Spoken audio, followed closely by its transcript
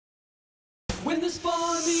When the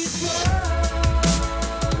spawn meets world,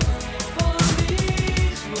 spawn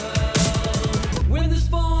meets world. When the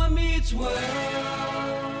spawn meets world.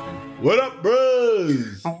 What up,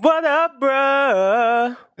 bros? What up,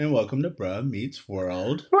 bruh? And welcome to Bruh Meets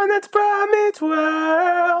World. When it's bruh meets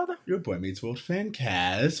world. Your Boy Meets World fan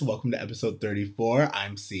cast. Welcome to episode 34.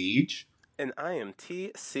 I'm Siege. And I am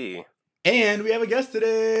TC. And we have a guest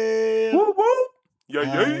today. Woo woo. Yeah,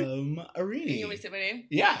 yeah. Arini. You want me to say my name?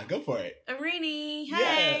 Yeah, go for it. Arini.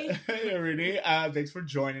 Hey. Yeah. Hey, Arini. Thanks for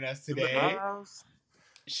joining us today. House.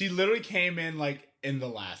 She literally came in like in the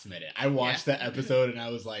last minute. I watched that episode and I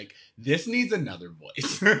was like, this needs another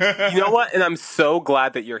voice. You know what? And I'm so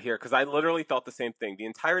glad that you're here because I literally thought the same thing. The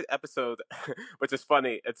entire episode, which is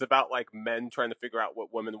funny, it's about like men trying to figure out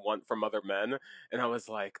what women want from other men. And I was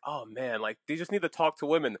like, oh man, like they just need to talk to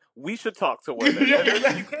women. We should talk to women. Yeah. And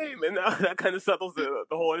then you came, and that kind of settles the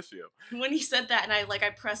whole issue. When he said that, and I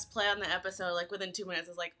pressed play on the episode, like within 2 minutes,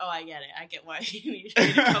 I was like, oh, I get it. I get why you need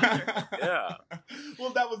me to come through. Yeah.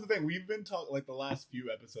 Well, that was the thing. We've been talking, like, the last few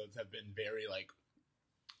episodes have been very, like,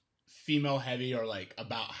 female heavy or, like,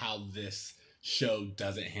 about how this show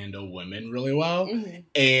doesn't handle women really well. Mm-hmm.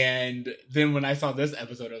 And then when I saw this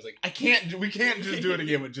episode, I was like, we can't just do it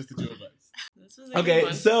again with just the two of us. This was a good Okay,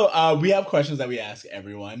 one. so we have questions that we ask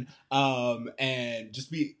everyone. And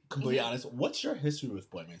just be completely honest, what's your history with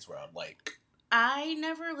Boy Meets World? Like, I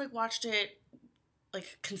never like watched it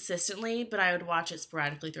like consistently, but I would watch it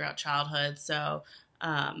sporadically throughout childhood. So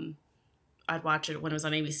I'd watch it when it was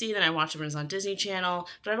on ABC, then I watched it when it was on Disney Channel.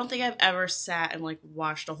 But I don't think I've ever sat and like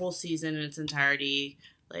watched a whole season in its entirety,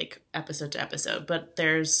 like episode to episode. But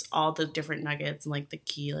there's all the different nuggets and like the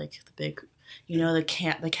key, like the big, you know, the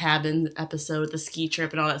cabin episode, the ski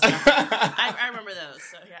trip, and all that stuff. I remember those.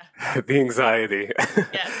 So yeah. The anxiety.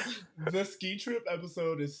 Yes. the ski trip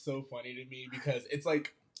episode is so funny to me because it's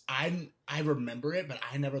like I remember it, but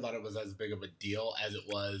I never thought it was as big of a deal as it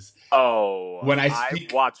was. Oh, When I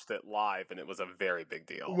watched it live, and it was a very big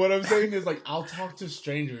deal. What I'm saying is, like, I'll talk to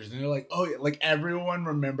strangers, and they're like, "Oh, yeah," like everyone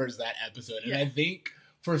remembers that episode." And I think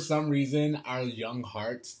for some reason, our young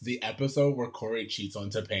hearts, the episode where Corey cheats on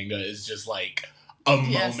Topanga is just like a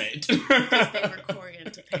moment. Just they were Corey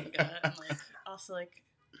and Topanga, and like also like.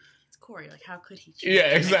 Corey, like how could he choose? Yeah,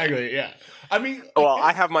 exactly. Yeah, I mean, Well,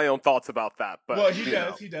 I have my own thoughts about that, but well, he you does,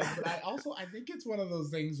 know. he does. But I think it's one of those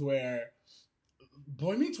things where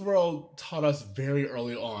Boy Meets World taught us very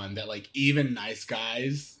early on that like even nice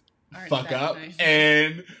guys Aren't fuck that up, nice.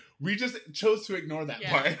 and we just chose to ignore that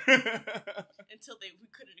part. Until we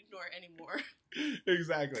couldn't ignore it anymore.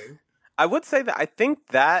 Exactly. I would say that I think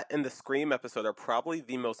that and the Scream episode are probably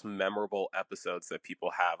the most memorable episodes that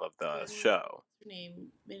people have of the show. Her name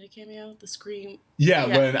made a cameo. The Scream. Yeah,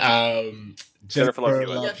 Yeah. when Jennifer Love Hewitt.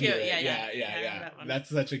 Love Hewitt, Yeah, yeah, that one. That's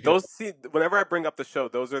such a good. Those whenever I bring up the show,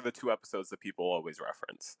 those are the two episodes that people always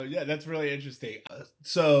reference. Yeah, that's really interesting.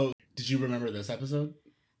 So, did you remember this episode?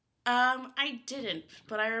 I didn't,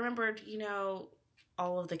 but I remembered, you know,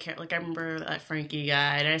 all of the like I remember that Frankie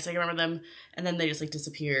guy, and I just like remember them, and then they just like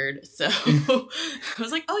disappeared. So I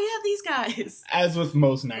was like, oh yeah, these guys. As with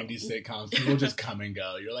most '90s sitcoms, people just come and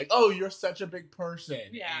go. You're like, oh, you're such a big person,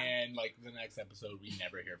 and like the next episode, we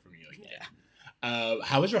never hear from you again. Yeah.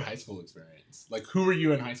 How was your high school experience? Like, who were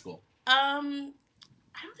you in high school? I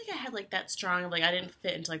don't think I had like that strong. Like I didn't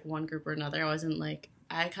fit into like one group or another. I wasn't like.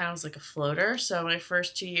 I kind of was like a floater. So my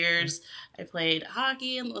first 2 years, I played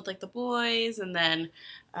hockey and with like the boys, and then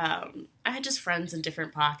I had just friends in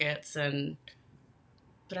different pockets.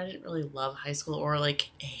 But I didn't really love high school or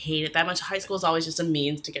like hate it that much. High school is always just a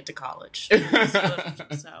means to get to college.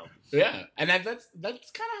 So yeah, and that's kind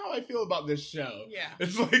of how I feel about this show. yeah,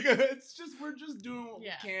 It's like we're just doing what we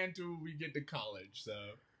Yeah. can till we get to college. So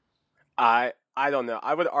I don't know.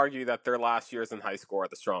 I would argue that their last years in high school are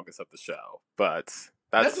the strongest of the show, but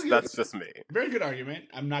that's just me. very good argument.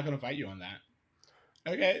 I'm not going to fight you on that.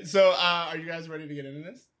 Okay, so are you guys ready to get into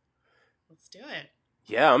this? let's do it.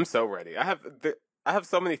 Yeah, I'm so ready. I have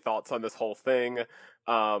so many thoughts on this whole thing.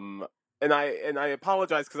 And I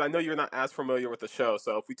apologize because I know you're not as familiar with the show.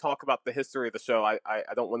 So if we talk about the history of the show, I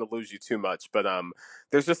don't want to lose you too much. But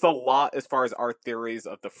there's just a lot as far as our theories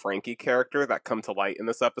of the Frankie character that come to light in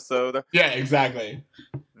this episode Yeah, exactly.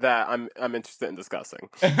 that I'm interested in discussing.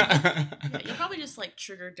 Yeah, you'll probably just like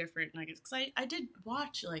trigger different nuggets because I did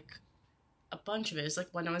watch like a bunch of it. It's like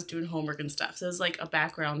when I was doing homework and stuff. So it was like a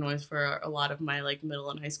background noise for a lot of my like middle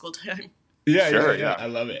and high school time. Yeah, Sure, yeah, yeah. I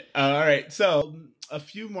love it. All right, so a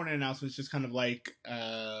few morning announcements, just kind of like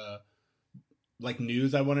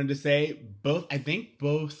news. I wanted to say I think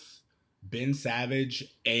both Ben Savage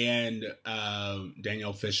and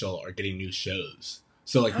Danielle Fishel are getting new shows.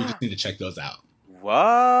 So like we just need to check those out.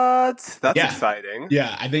 What? That's Yeah. exciting.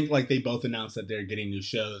 Yeah, I think like they both announced that they're getting new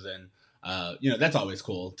shows, and that's always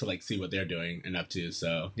cool to like see what they're doing and up to.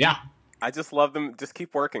 So yeah, I just love them. Just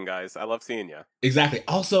keep working, guys. I love seeing you. exactly.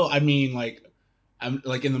 Also, I mean, like I'm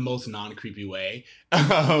like in the most non-creepy way.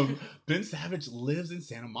 Ben Savage lives in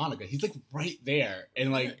Santa Monica. He's like right there,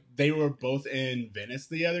 and like they were both in Venice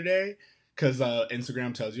the other day. Because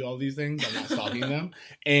Instagram tells you all these things. I'm not stalking them.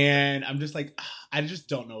 And I'm just like, I just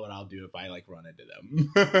don't know what I'll do if I like run into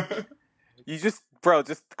them. You just, bro,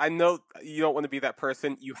 I know you don't want to be that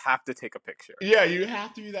person. You have to take a picture. Yeah, you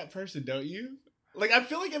have to be that person, don't you? Like, I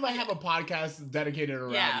feel like if I have a podcast dedicated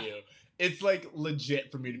around you, it's like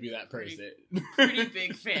legit for me to be that person. Pretty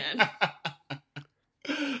big fan.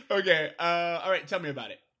 Okay, all right, tell me about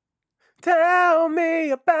it. Tell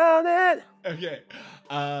me about it. Okay,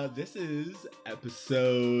 this is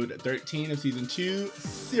episode 13 of season 2,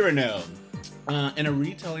 Cyrano. In a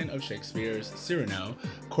retelling of Shakespeare's Cyrano,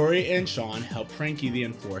 Corey and Sean help Frankie the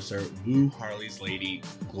Enforcer woo Harley's lady,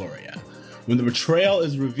 Gloria. When the betrayal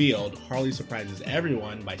is revealed, Harley surprises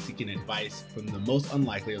everyone by seeking advice from the most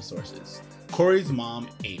unlikely of sources, Corey's mom,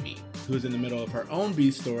 Amy, who is in the middle of her own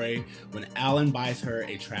B story when Alan buys her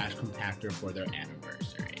a trash compactor for their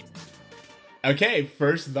anniversary. Okay,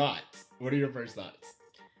 first thoughts. What are your first thoughts?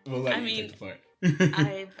 We'll let you take the floor.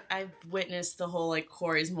 I've witnessed the whole like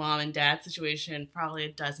Corey's mom and dad situation probably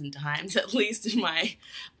a dozen times at least in my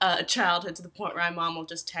childhood, to the point where my mom will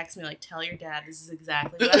just text me like, "Tell your dad this is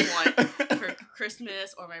exactly what I want for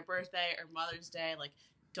Christmas or my birthday or Mother's Day. Like,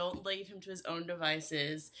 don't leave him to his own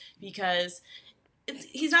devices," because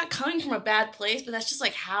he's not coming from a bad place, but that's just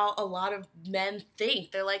like how a lot of men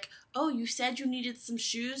think. They're like, "Oh, you said you needed some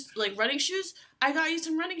shoes, like running shoes. I got you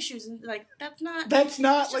some running shoes," and like that's not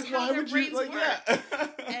like why would you like work.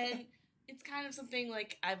 And it's kind of something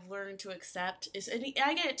like I've learned to accept. And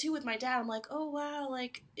I get it too with my dad. I'm like, "Oh wow,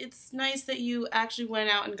 like it's nice that you actually went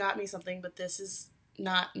out and got me something, but this is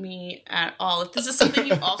not me at all. If this is something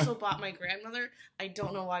you also bought my grandmother, I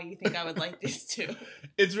don't know why you think I would like this too."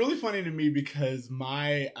 It's really funny to me because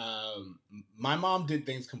my mom did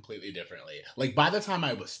things completely differently. Like by the time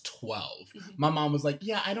I was 12, my mom was like,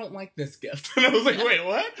 "Yeah, I don't like this gift." And I was like, "Wait,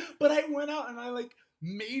 what?" But I went out and I like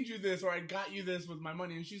made you this, or I got you this with my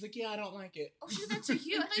money, and she's like, "Yeah, I don't like it." Oh, she did that to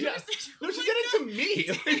you? I thought Yeah. you She did it to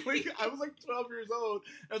me. Like, I was like 12 years old.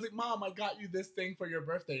 I was like, "Mom, I got you this thing for your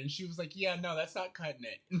birthday," and she was like, "Yeah, no, that's not cutting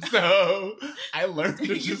it." And so I learned. To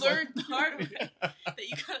You just, learned like, the hard way that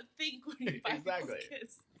you gotta think when you buy Exactly. people's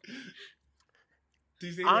gifts.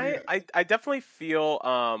 I definitely feel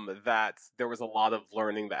that there was a lot of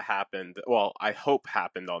learning that happened. Well, I hope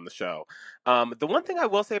happened on the show. The one thing I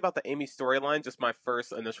will say about the Amy storyline, just my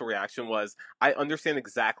first initial reaction was I understand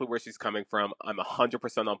exactly where she's coming from. I'm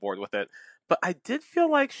 100% on board with it. But I did feel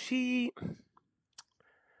like she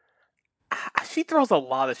throws a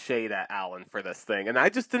lot of shade at Alan for this thing, and I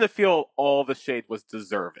just didn't feel all the shade was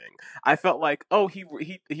deserving. I felt like, oh, he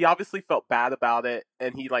obviously felt bad about it,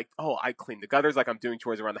 and he like, oh, I cleaned the gutters, like I'm doing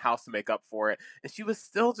chores around the house to make up for it, and she was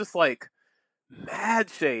still just like mad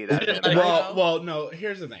shade at him. Well, no.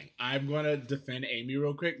 Here's the thing. I'm gonna defend Amy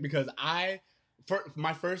real quick because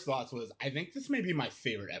my first thoughts was I think this may be my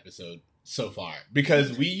favorite episode so far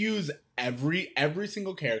because we use every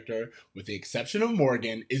single character with the exception of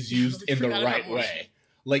Morgan is used in the right way.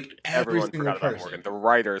 Like every Everyone single forgot about person. Morgan. The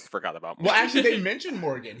writers forgot about Morgan. Well, actually, they mentioned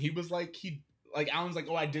Morgan. He was like Alan's like,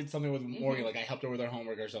 "Oh, I did something with Morgan. Like I helped her with her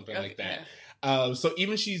homework or something like that." Yeah. So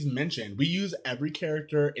even she's mentioned. We use every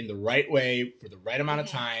character in the right way for the right amount of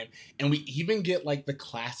time, and we even get like the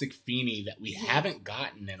classic Feeny that we haven't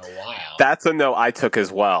gotten in a while. That's a note I took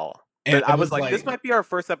as well. And But I was like, this might be our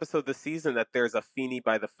first episode this season that there's a Feeny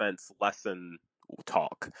by the fence lesson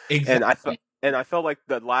talk. Exactly. And I felt like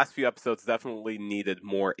the last few episodes definitely needed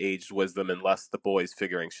more aged wisdom and less the boys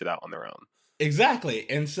figuring shit out on their own. Exactly.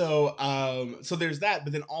 And so so there's that,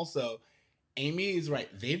 but then also Amy is right.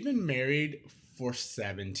 They've been married for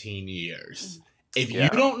 17 years. If you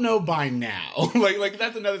don't know by now, like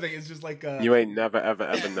that's another thing. It's just like you ain't never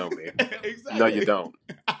ever know me. Exactly. No, you don't.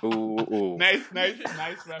 Ooh. Nice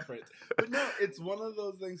reference. But no, it's one of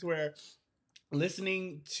those things where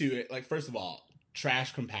listening to it, like first of all,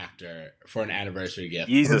 trash compactor for an anniversary gift.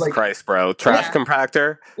 Jesus like, Christ, bro. Trash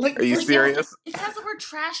compactor? Like, are you serious? It has the word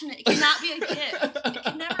trash in it. It cannot be a gift. It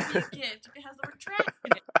can never be a gift if it has the word trash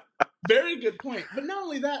in it. Very good point. But not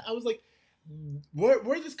only that, I was like,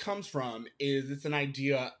 where this comes from is it's an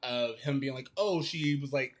idea of him being like, oh, she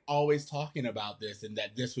was like always talking about this and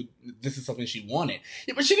that this is something she wanted.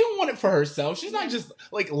 Yeah, but she didn't want it for herself. She's not just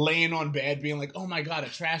like laying on bed being like, oh my god, a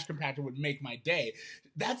trash compactor would make my day.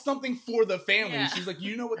 That's something for the family. Yeah. She's like,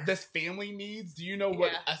 you know what this family needs? Do you know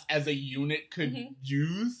what us as a unit could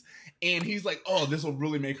use? And he's like, oh, this will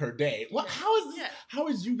really make her day. Well, how is this, how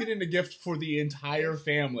is you getting a gift for the entire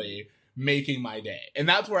family making my day? And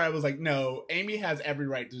that's where I was like, no, Amy has every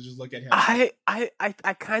right to just look at him.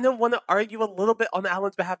 I kind of want to argue a little bit on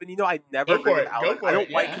Alan's behalf, and I never Go for agree it, with Alan. go for I don't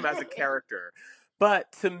it, like yeah. him as a character,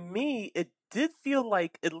 but to me, it did feel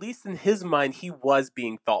like, at least in his mind, he was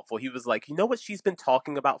being thoughtful. He was like, you know what she's been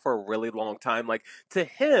talking about for a really long time? Like, to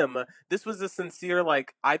him, this was a sincere,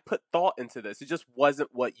 like, I put thought into this. It just wasn't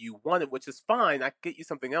what you wanted, which is fine. I could get you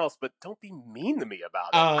something else, but don't be mean to me about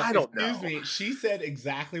it. I don't know. Excuse me. She said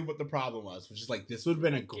exactly what the problem was, which is like, this would have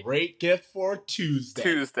been a great gift for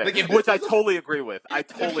Tuesday. Like, if Which this I was a- totally agree with. I if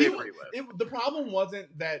totally he- agree with. The problem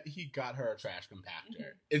wasn't that he got her a trash compactor.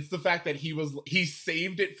 It's the fact that he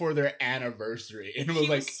saved it for their anniversary and was He like,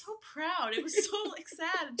 was so proud. It was so like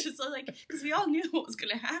sad, just like because we all knew what was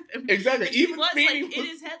gonna happen. Exactly. And he Even was like Phoebe in was-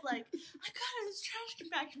 his head, like I got her this trash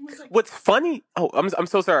compactor. And was like, What's funny? Oh, I'm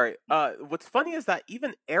so sorry. What's funny is that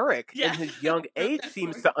even Eric, Yeah. in his young age,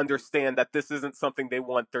 seems to understand that this isn't something they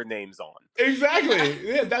want their names on. exactly.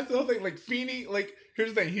 Yeah, that's the whole thing. Like Feeney, like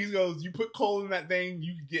here's the thing. He goes, "You put coal in that thing,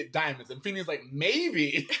 you get diamonds." And Feeney's like,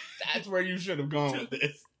 "Maybe that's where you should have gone with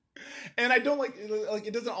this." And I don't like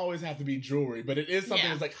it doesn't always have to be jewelry, but it is something Yeah.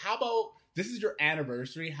 that's like, how about this is your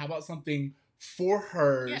anniversary? How about something for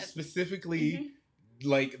her Yes. specifically,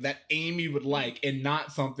 like that Amy would like, and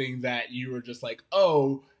not something that you were just like,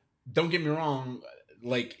 oh, don't get me wrong,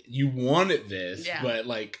 like you wanted this, Yeah. but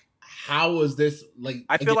like, how was this like?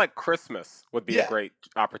 I feel again, like Christmas would be Yeah. a great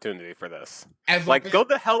opportunity for this. as Like, as- go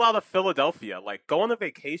the hell out of Philadelphia. Like, go on a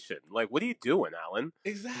vacation. Like, what are you doing, Alan?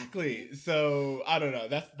 Exactly. So I don't know.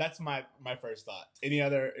 That's my first thought. Any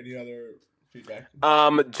other feedback?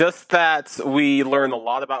 Just that we learn a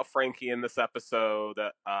lot about Frankie in this episode.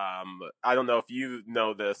 I don't know if you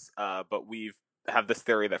know this, but we've have this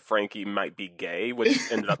theory that Frankie might be gay, which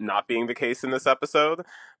ended up not being the case in this episode.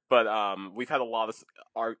 But we've had a lot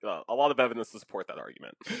of evidence to support that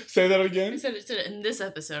argument. Say that I again. said it in this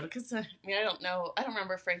episode because I mean I don't know. I don't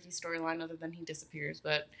remember Frankie's storyline other than he disappears,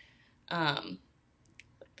 but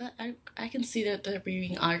I can see that there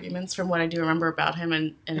being arguments from what I do remember about him,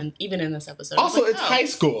 and even in this episode. I was Also, like, it's oh. high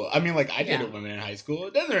school. I mean, like I Yeah. dated women in high school.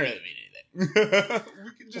 It doesn't really mean anything.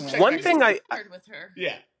 We can just check One next thing to- I With her.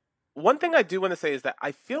 yeah. One thing I do want to say is that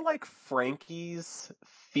I feel like Frankie's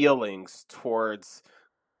feelings towards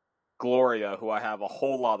Gloria, who I have a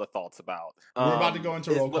whole lot of thoughts about. We're about to go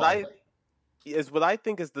into is roll what call. is what I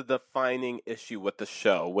think is the defining issue with the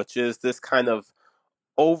show, which is this kind of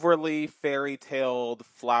overly fairy-taled,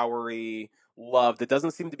 flowery love that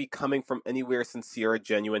doesn't seem to be coming from anywhere sincere or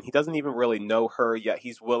genuine. He doesn't even really know her, yet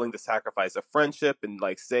he's willing to sacrifice a friendship and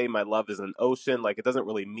like say my love is an ocean. Like it doesn't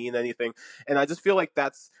really mean anything. And I just feel like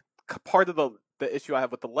that's part of the issue I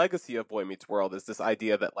have with the legacy of Boy Meets World is this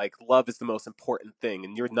idea that like love is the most important thing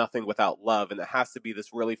and you're nothing without love, and it has to be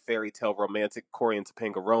this really fairy tale romantic Cory and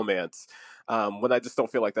Topanga romance, when I just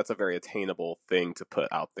don't feel like that's a very attainable thing to put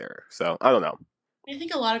out there. So I don't know. I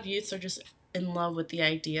think a lot of youths are just in love with the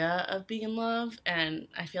idea of being in love, and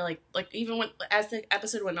I feel like even when as the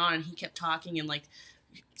episode went on and he kept talking and like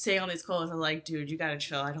saying all these quotes, I'm like, dude, you gotta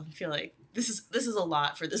chill. I don't feel like this is a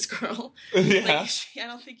lot for this girl. Yeah. Like, I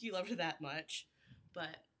don't think you loved her that much,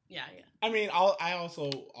 but yeah. I mean, I also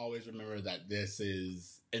always remember that this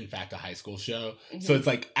is in fact a high school show. So it's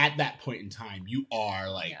like at that point in time, you are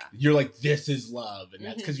like you're like this is love, and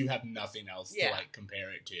that's because you have nothing else to like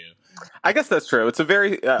compare it to. I guess that's true. It's a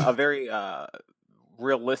very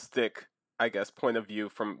realistic, I guess, point of view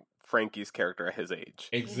from Frankie's character at his age.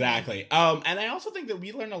 Exactly. And I also think that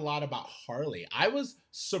we learned a lot about Harley. I was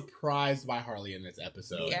surprised by Harley in this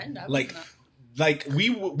episode. The end, I was like, not. like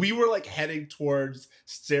we were like heading towards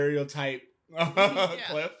stereotype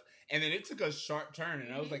Cliff, and then it took a sharp turn,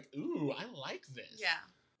 and I was like, "Ooh, I like this." Yeah.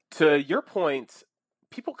 To your point,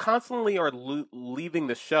 people constantly are leaving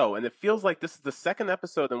the show, and it feels like this is the second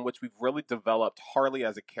episode in which we've really developed Harley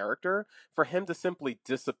as a character for him to simply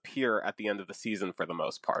disappear at the end of the season for the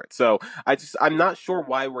most part. So I'm not sure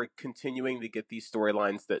why we're continuing to get these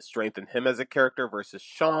storylines that strengthen him as a character versus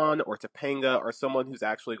Sean or Topanga or someone who's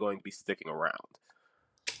actually going to be sticking around.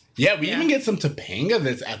 Yeah, we even get some Topanga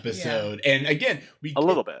this episode, and again, a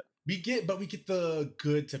little bit. We get the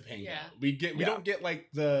good Topanga. Yeah. We don't get like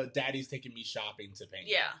the daddy's taking me shopping Topanga.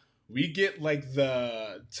 Yeah. we get like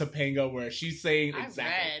the Topanga where she's saying I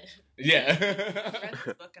exactly. read. Yeah. I read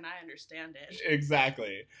this book and I understand it.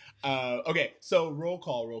 Exactly. Okay, so roll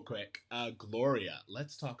call real quick. Gloria.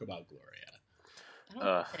 Let's talk about Gloria. I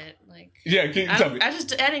don't get it. Like, Yeah, can you tell me? I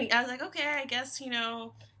was like, okay, I guess,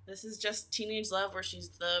 this is just teenage love where she's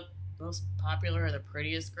the most popular or the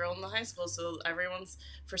prettiest girl in the high school, so everyone's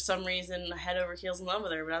for some reason head over heels in love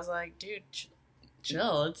with her. But I was like, dude,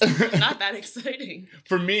 chill. It's not that exciting.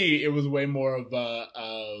 For me, it was way more of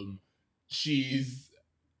a she's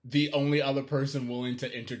the only other person willing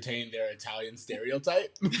to entertain their Italian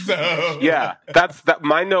stereotype. So Yeah, that's that.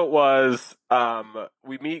 My note was,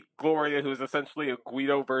 we meet Gloria, who's essentially a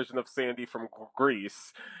Guido version of Sandy from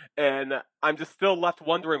Greece, and I'm just still left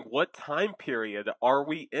wondering what time period are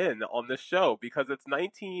we in on this show, because it's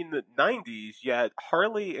 1990s, yet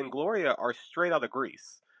Harley and Gloria are straight out of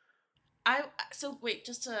Greece. So wait,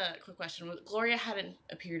 just a quick question. Gloria hadn't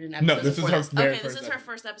appeared in No, episodes this is before her very Okay, first this is her episode.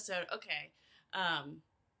 first episode. Okay.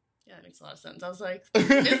 Yeah, that makes a lot of sense. I was like, is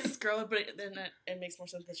this girl? But then it makes more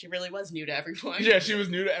sense that she really was new to everyone. Yeah, she was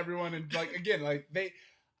new to everyone, and like again, like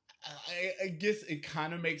I guess it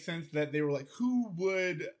kind of makes sense that they were like, who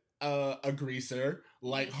would a greaser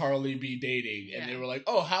like Harley be dating? And they Yeah. were like,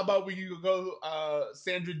 oh, how about we go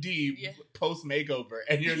Sandra Dee Yeah. post makeover?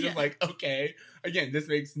 And you're just Yeah. like, okay, again, this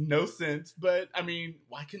makes no sense, but I mean,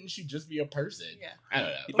 why couldn't she just be a person? Yeah. I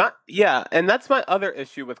don't know. Yeah, and that's my other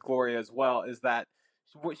issue with Gloria as well, is that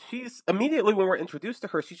she's immediately when we're introduced to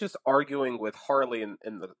her, she's just arguing with Harley in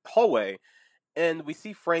the hallway, and we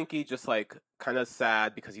see Frankie just like kind of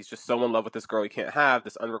sad because he's just so in love with this girl he can't have,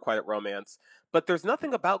 this unrequited romance. But there's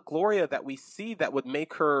nothing about Gloria that we see that would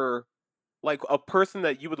make her like a person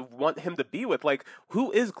that you would want him to be with. Like,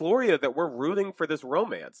 who is Gloria that we're rooting for this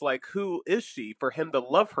romance? Like, who is she for him to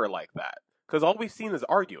love her like that? Because all we've seen is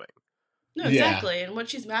arguing. No, Yeah. exactly. And what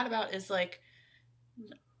she's mad about is like,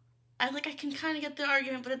 I can kind of get the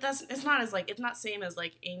argument, but it's not as like, it's not same as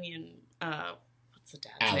like Amy and what's the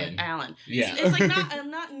dad's name? Alan. Yeah. It's like I'm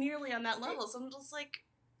not nearly on that level. So I'm just like,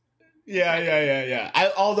 Yeah.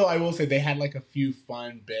 Although I will say they had like a few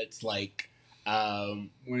fun bits, like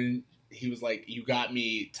when he was like, "You got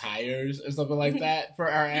me tires" or something like that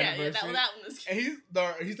for our anniversary. that one was. And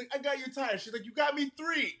he's like, "I got you tires." She's like, "You got me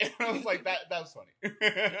 3." And I was like, that was funny.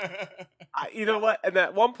 You know what? And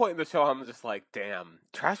at one point in the show, I'm just like, damn,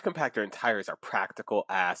 trash compactor and tires are practical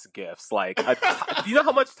ass gifts. Like, do you know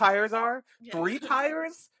how much tires are? Yeah. 3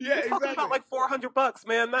 tires? Yeah, You're talking about like $400,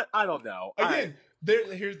 man. That I don't know. Again,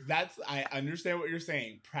 I understand what you're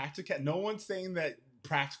saying. No one's saying that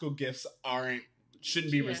practical gifts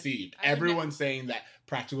shouldn't be Yeah. received. I would Everyone's saying that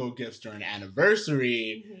practical gifts during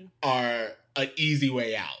anniversary Mhm. are an easy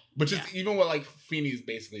way out, which Yeah. is even what like Feeney's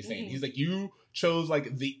basically saying. Mhm. He's like, you chose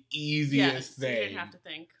like the Yeah, easiest so you thing, didn't have to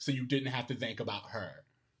think. so you didn't have to think about her.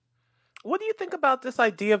 What do you think about this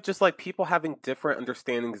idea of just like people having different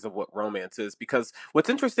understandings of what romance is? Because what's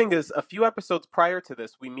interesting is a few episodes prior to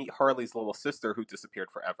this, we meet Harley's little sister who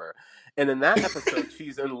disappeared forever. And in that episode,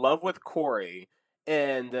 she's in love with Corey,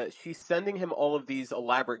 and she's sending him all of these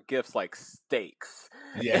elaborate gifts like steaks.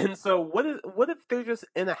 Yeah. And so what if they're just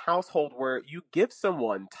in a household where you give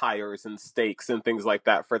someone tires and steaks and things like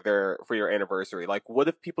that for your anniversary? Like, what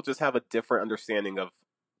if people just have a different understanding of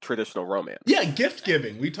traditional romance? Yeah, gift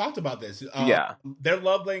giving. We talked about this. Yeah. The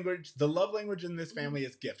love language in this family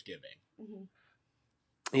is gift giving. Mhm.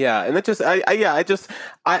 Yeah, and it just, I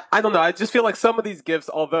don't know. I just feel like some of these gifts,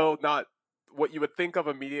 although not what you would think of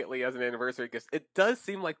immediately as an anniversary gift, it does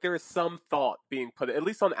seem like there is some thought being put, at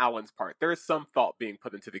least on Alan's part, there is some thought being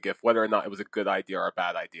put into the gift, whether or not it was a good idea or a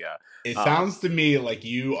bad idea. It sounds to me like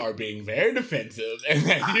you are being very defensive, and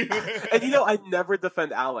that you. And I never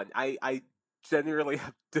defend Alan. I genuinely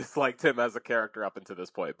have disliked him as a character up until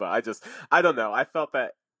this point, but I don't know. I felt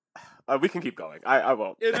that we can keep going. I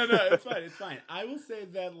won't. Yeah, no, it's fine. It's fine. I will say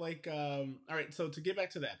that, like, all right. So to get back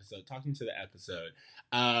to the episode, talking to the episode,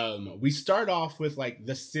 we start off with like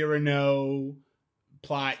the Cyrano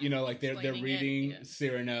plot. Like they're Explaining it, reading yeah.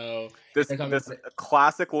 Cyrano. This They're talking this about-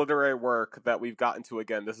 classic literary work that we've gotten to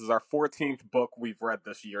again. This is our 14th book we've read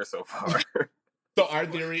this year so far. So our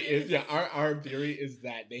theory is our theory is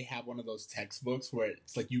that they have one of those textbooks where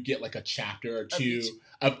it's like you get like a chapter or two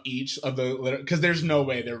of each of the because there's no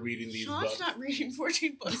way they're reading these Sean's books. not reading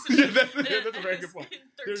 14 books. Yeah, that's a very good point. In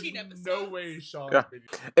There's 13 episodes. no way Sean. Yeah.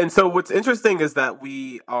 And so what's interesting is that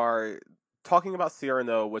we are talking about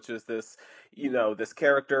Cyrano, which is this, this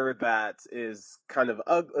character that is kind of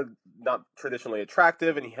not traditionally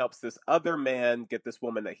attractive, and he helps this other man get this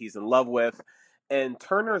woman that he's in love with. And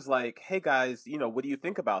Turner's like, hey guys, what do you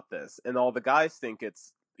think about this? And all the guys think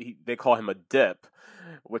it's, they call him a dip,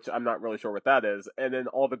 which I'm not really sure what that is. And then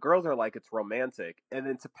all the girls are like, it's romantic. And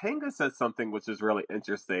then Topanga says something which is really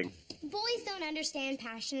interesting. Boys don't understand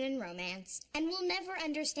passion and romance, and will never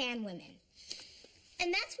understand women.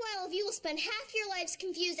 And that's why all of you will spend half your lives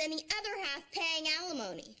confused and the other half paying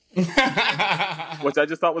alimony. Which I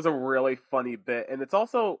just thought was a really funny bit. And it's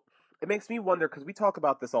also, it makes me wonder, because we talk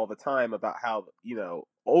about this all the time about how,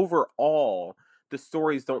 overall, the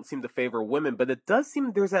stories don't seem to favor women, but it does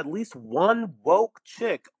seem there's at least one woke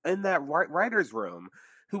chick in that writer's room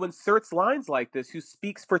who inserts lines like this, who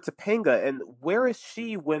speaks for Topanga. And where is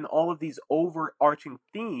she when all of these overarching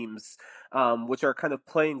themes, which are kind of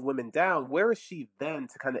playing women down, where is she then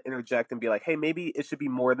to kind of interject and be like, hey, maybe it should be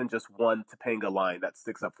more than just one Topanga line that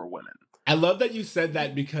sticks up for women? I love that you said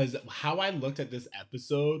that, because how I looked at this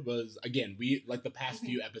episode was, again, we, like, the past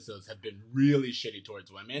few episodes have been really shitty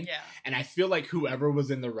towards women. Yeah. And I feel like whoever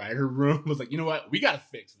was in the writer room was like, you know what, we gotta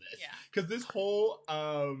fix this. Yeah. Because this whole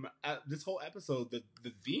episode, the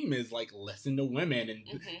theme is like, listen to women and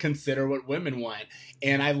consider what women want.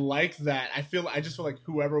 And I like that. I just feel like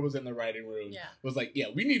whoever was in the writing room was like, yeah,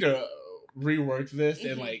 we need to rework this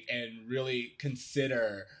and really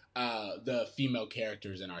consider the female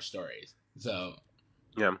characters in our stories. So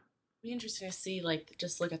yeah, it'd be interesting to see, like,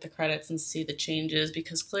 just look at the credits and see the changes,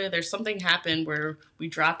 because clearly there's something happened where we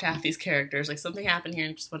dropped half these characters. Like, something happened here,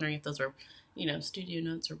 and just wondering if those were, studio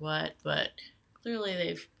notes or what. But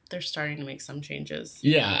clearly they're starting to make some changes.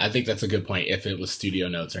 Yeah, I think that's a good point, if it was studio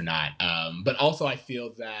notes or not. But also I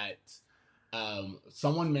feel that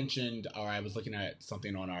someone mentioned, or I was looking at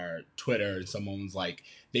something on our Twitter, and someone was like,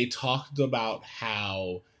 they talked about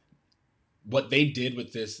how what they did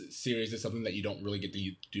with this series is something that you don't really get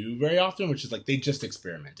to do very often, which is like, they just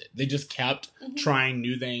experimented. They just kept trying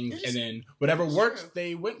new things, and then whatever works,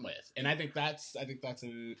 they went with. And I think that's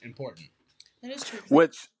important. That is true.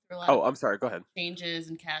 Which, I'm sorry, go ahead. Changes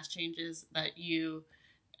and cast changes that you,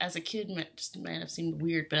 as a kid, might have seemed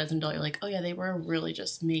weird, but as an adult, you're like, oh yeah, they were really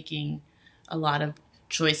just making a lot of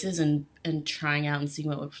choices and trying out and seeing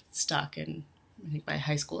what would stuck. And I think by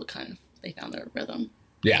high school, they found their rhythm.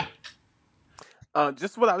 Yeah.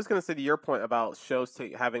 Just what I was going to say to your point about shows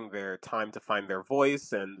having their time to find their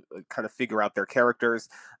voice and kind of figure out their characters.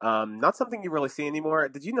 Not something you really see anymore.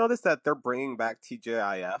 Did you notice that they're bringing back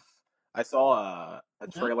TGIF? I saw a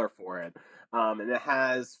trailer for it. And it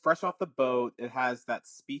has Fresh Off the Boat. It has that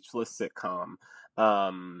Speechless sitcom.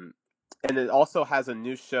 And it also has a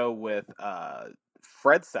new show with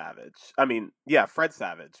Fred Savage. Fred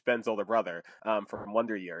Savage, Ben's older brother, from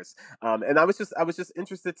Wonder Years. And I was just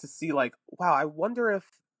interested to see, like, wow, I wonder if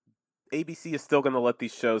ABC is still going to let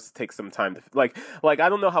these shows take some time to like I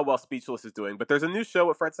don't know how well Speechless is doing, but there's a new show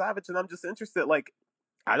with Fred Savage, and I'm just interested. Like,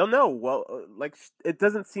 I don't know. Well, like, it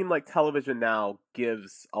doesn't seem like television now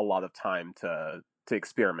gives a lot of time to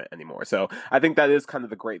experiment anymore. So I think that is kind of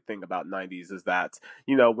the great thing about 90s, is that,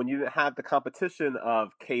 when you didn't have the competition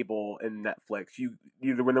of cable and Netflix, you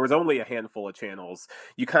when there was only a handful of channels,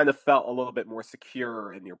 you kind of felt a little bit more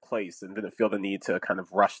secure in your place and didn't feel the need to kind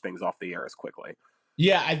of rush things off the air as quickly.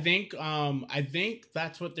 Yeah, I think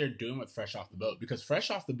that's what they're doing with Fresh Off the Boat, because Fresh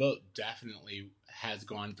Off the Boat definitely has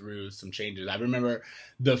gone through some changes. I remember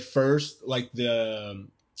the first, like, the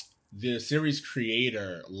series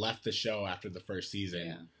creator left the show after the first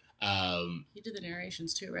season. Yeah. He did the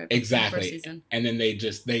narrations too, right? Exactly. The first season. And then they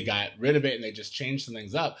got rid of it and they just changed some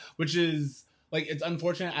things up, which is, like, it's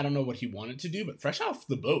unfortunate. I don't know what he wanted to do, but Fresh Off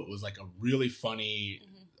the Boat was like a really funny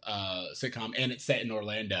sitcom, and it's set in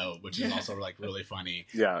Orlando, which is also like really funny.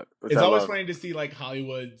 Yeah. It's always funny to see, like,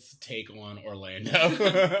 Hollywood's take on Orlando.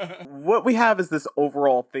 What we have is this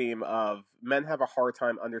overall theme of men have a hard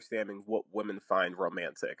time understanding what women find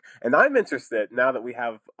romantic. And I'm interested, now that we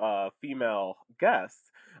have a female guest,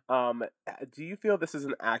 do you feel this is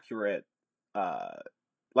an accurate,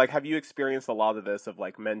 have you experienced a lot of this, of,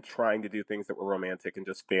 like, men trying to do things that were romantic and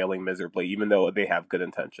just failing miserably, even though they have good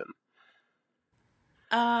intention?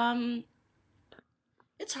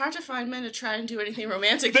 It's hard to find men to try and do anything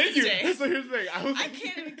romantic Thank these you. days. So here's the thing. I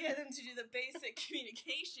can't even get them to do the basic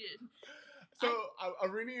communication. So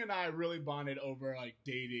Arini and I really bonded over, like,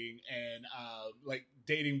 dating and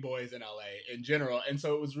dating boys in LA in general. And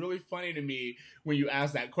so it was really funny to me when you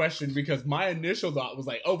asked that question, because my initial thought was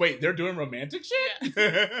like, oh wait, they're doing romantic shit?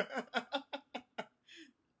 Yeah.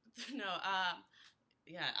 No,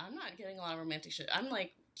 yeah, I'm not getting a lot of romantic shit. I'm,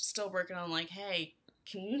 like, still working on, like, hey,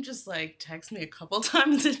 can you just, like, text me a couple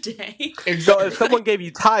times a day? So if someone gave you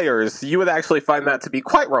tires, you would actually find that to be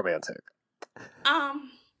quite romantic. Tires,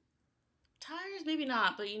 maybe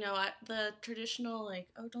not, but, the traditional, like,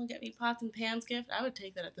 oh, don't get me pots and pans gift, I would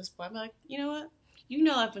take that at this point. I'm like, you know what? You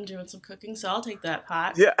know I've been doing some cooking, so I'll take that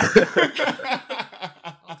pot. Yeah.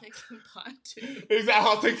 I'll take some pot too. Exactly.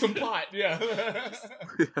 I'll take some pot. Yeah.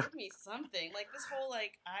 Give me something. Like this whole I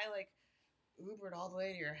Ubered all the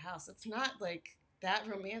way to your house. It's not like that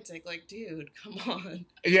romantic. Like, dude, come on.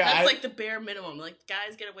 Yeah. That's like the bare minimum. Like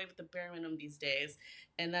guys get away with the bare minimum these days,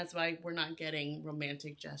 and that's why we're not getting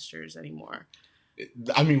romantic gestures anymore.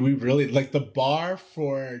 I mean, we really like the bar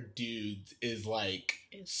for dudes is like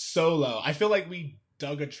It's- so low. I feel like we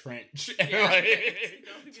dug a trench and Yeah, like, it's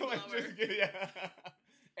going to, like, lower. just get- yeah.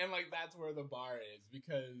 And like that's where the bar is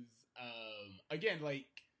because again, like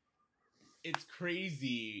it's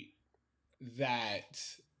crazy that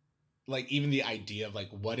like even the idea of like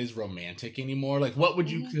what is romantic anymore? Like what would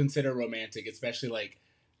you Mhm. consider romantic, especially like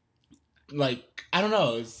I don't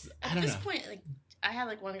know. I At don't this know. point, like I had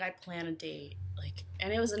like one guy plan a date, like,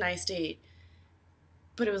 and it was a nice date,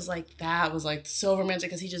 but it was like that was like so romantic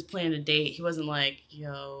because he just planned a date. He wasn't like,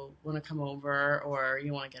 "Yo, want to come over?" or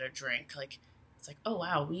 "You want to get a drink?" Like, it's like, "Oh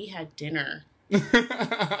wow, we had dinner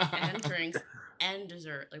and drinks and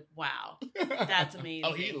dessert." Like, wow, that's amazing.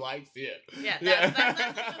 Oh, he likes it. Yeah, that's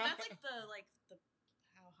like the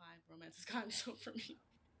how high romance has gotten so for me.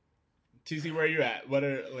 TC, where are you at? What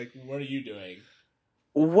are you doing?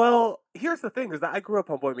 Well, here's the thing: is that I grew up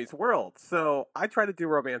on Boy Meets World, so I try to do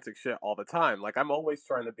romantic shit all the time. Like I'm always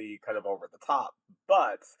trying to be kind of over the top,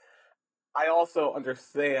 but I also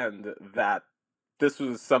understand that this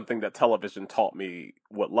was something that television taught me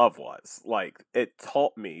what love was. Like it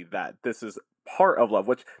taught me that this is part of love.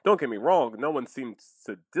 Which don't get me wrong, no one seems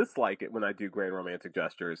to dislike it when I do grand romantic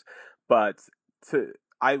gestures, but to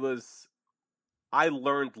I was I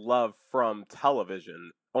learned love from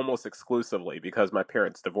television almost exclusively because my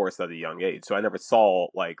parents divorced at a young age. So I never saw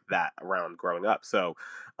like that around growing up. So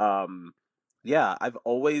um yeah, I've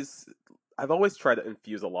always tried to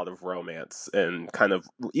infuse a lot of romance and kind of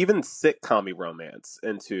even sitcom romance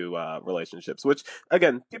into relationships, which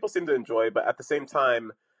again, people seem to enjoy, but at the same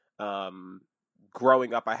time um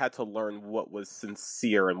growing up I had to learn what was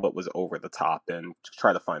sincere and what was over the top and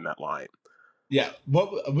try to find that line. Yeah.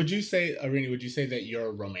 What would you say, Arini? Would you say that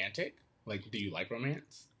you're romantic? Like, do you like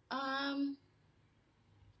romance?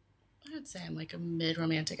 I would say I'm like a mid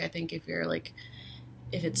romantic. I think if you're like,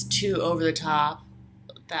 if it's too over the top,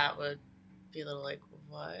 that would be a little like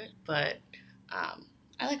what? But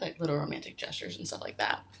I like little romantic gestures and stuff like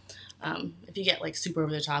that. If you get like super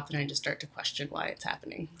over the top, then I just start to question why it's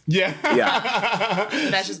happening. Yeah.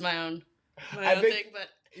 But that's just my own I think- thing. But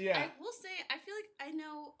Yeah. I will say, I feel like I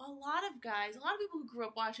know a lot of guys, a lot of people who grew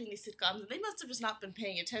up watching these sitcoms, they must have just not been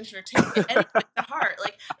paying attention or taking anything to heart.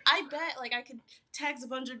 Like, I bet, like, I could text a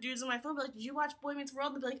bunch of dudes on my phone, be like, "Did you watch Boy Meets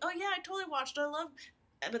World?" And they'd be like, "Oh, yeah, I totally watched it. I love,"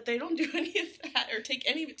 but they don't do any of that or take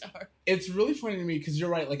any of it to heart. It's really funny to me because you're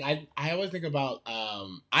right. Like I always think about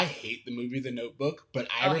I hate the movie The Notebook, but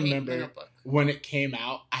I Oh, hate The remember Notebook. when it came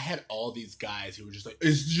out, I had all these guys who were just like,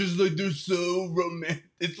 it's just like they're so romantic.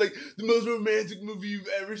 It's like the most romantic movie you've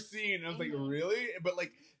ever seen. And I was like, Mhm. really? But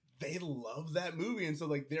like they love that movie, and so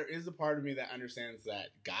like there is a part of me that understands that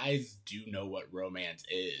guys do know what romance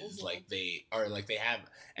is. Mhm. Like they have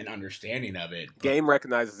an understanding of it. but- Game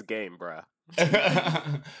recognizes game, bruh.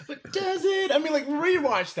 But does it? I mean, like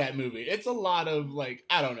rewatch that movie. It's a lot of like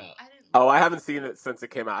I don't know. I didn't. Oh, I haven't seen it since it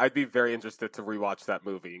came out. I'd be very interested to rewatch that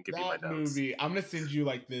movie and give you That my notes. movie, I'm gonna send you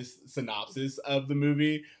like this synopsis of the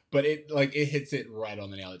movie, but it hits it right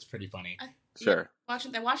on the nail. It's pretty funny. Sure.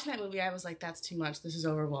 Watching that movie, I was like, "That's too much. This is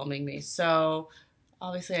overwhelming me." So,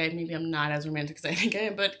 obviously, maybe I'm not as romantic as I think I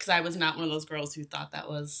am, but because I was not one of those girls who thought that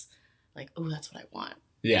was like, "Oh, that's what I want."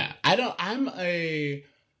 Yeah,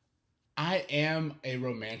 I am a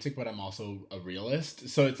romantic, but I'm also a realist.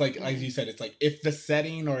 So it's like you said, it's like if the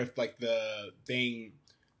setting or if like the thing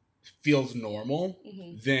feels normal,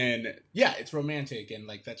 hmm then yeah, it's romantic and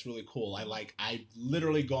like that's really cool. I've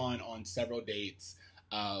literally gone on several dates,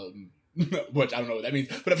 which I don't know what that means,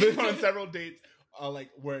 but I've been on several dates, like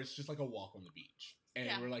where it's just like a walk on the beach and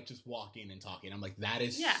Yeah. we're like just walking and talking. I'm like, that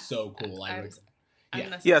is Yeah. so cool. I'm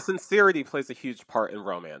the- Yeah, sincerity plays a huge part in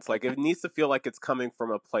romance. Like, it needs to feel like it's coming from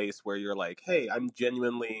a place where you're like, hey, I'm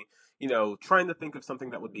genuinely, trying to think of something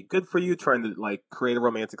that would be good for you, trying to, like, create a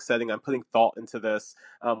romantic setting. I'm putting thought into this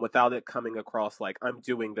without it coming across like, I'm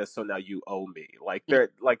doing this, so now you owe me. Like,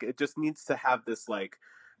 it just needs to have this, like,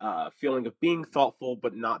 feeling of being thoughtful,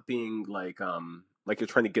 but not being, like you're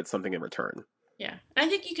trying to get something in return. Yeah, and I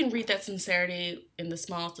think you can read that sincerity in the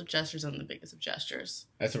smallest of gestures and the biggest of gestures.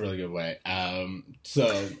 That's a really good way.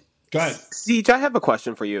 So go ahead. Siege, I have a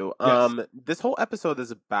question for you. Yes. This whole episode is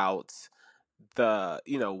about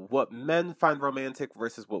what men find romantic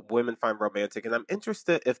versus what women find romantic, and I'm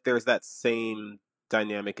interested if there's that same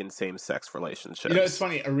dynamic in same-sex relationships. You know, it's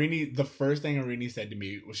funny. Arini, the first thing Arini said to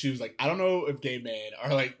me was, she was like, I don't know if gay men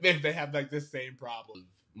are like, if they have like this same problem.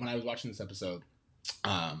 When I was watching this episode,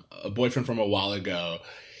 a boyfriend from a while ago,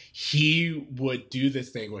 he would do this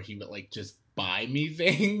thing where he would like just buy me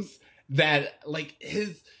things that like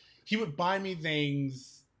he would buy me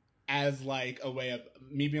things as like a way of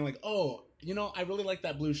me being like, oh, you know, I really like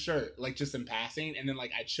that blue shirt, like just in passing. And then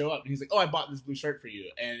like I'd show up and he's like, oh, I bought this blue shirt for you.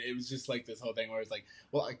 And it was just like this whole thing where it's like,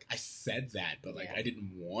 well, like I said that, but like I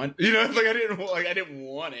didn't want, you know, it's like I didn't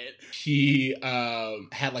want it. He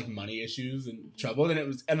had like money issues and trouble,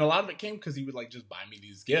 and a lot of it came because he would like just buy me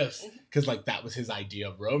these gifts because like that was his idea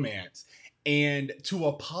of romance. And to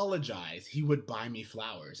apologize, he would buy me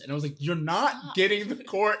flowers. And I was like, you're not getting the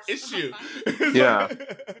core issue. Yeah.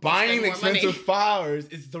 Buying more expensive money. flowers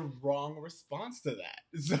is the wrong response to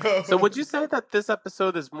that. So would you say that this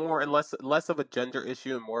episode is more and less of a gender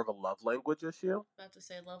issue and more of a love language issue? About to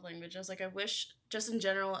say love language. I was like, I wish, just in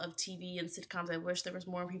general of TV and sitcoms, I wish there was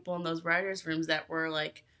more people in those writers' rooms that were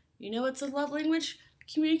like, you know, it's a love language,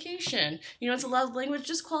 communication. You know, it's a love language,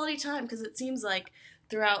 just quality time. Because it seems like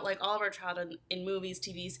throughout like all of our childhood in movies,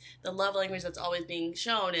 TVs, the love language that's always being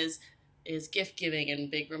shown is gift giving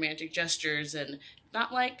and big romantic gestures, and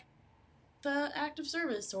not like the act of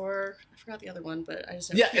service, or I forgot the other one, but I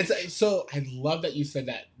just it's so I love that you said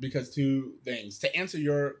that, because two things. To answer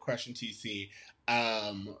your question, TC,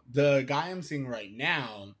 the guy I'm seeing right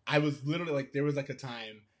now, I was literally like, there was like a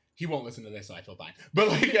time, he won't listen to this, so I feel fine. But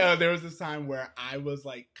like there was this time where I was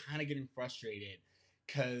like kind of getting frustrated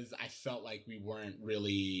because I felt like we weren't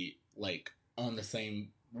really like on the same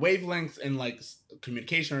wavelengths in like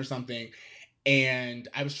communication or something. And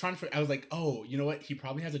I was I was like, oh, you know what? He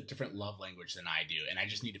probably has a different love language than I do. And I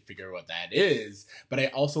just need to figure out what that is. But I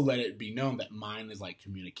also let it be known that mine is like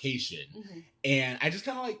communication. Mm-hmm. And I just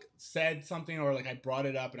kind of like said something, or like I brought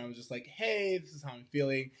it up and I was just like, hey, this is how I'm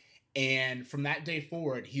feeling. And from that day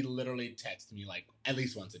forward, he literally texted me like at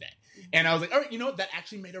least once a day. Mm-hmm. And I was like, all right, you know what? That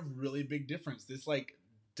actually made a really big difference. This like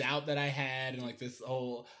doubt that I had and like this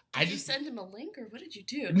whole... Did you send him a link, or what did you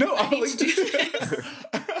do? No, I I'm need like... to do this.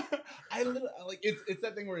 I literally, like, it's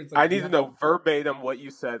that thing where it's like... I need to know verbatim what you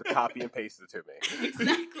said, copy and paste it to me.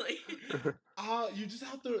 Exactly. You just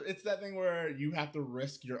have to... It's that thing where you have to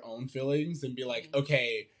risk your own feelings and be like,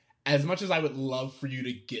 okay, as much as I would love for you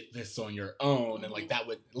to get this on your own, and like that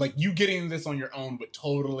would... Like, you getting this on your own would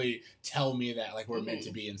totally tell me that like we're meant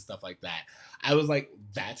to be and stuff like that. I was like,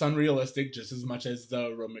 that's unrealistic just as much as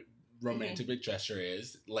the romantic gesture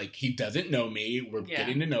is. Like, he doesn't know me. We're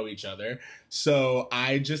getting to know each other. So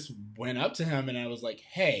I just went up to him and I was like,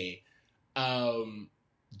 hey, I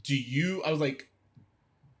was like,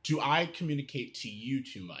 do I communicate to you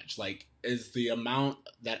too much? Like, is the amount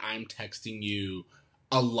that I'm texting you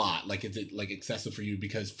a lot? Like, is it like excessive for you?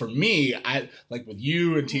 Because for me, I like with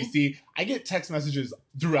you and TC, I get text messages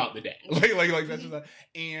throughout the day. Like that's just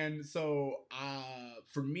and so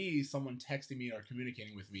for me, someone texting me or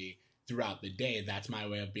communicating with me throughout the day, that's my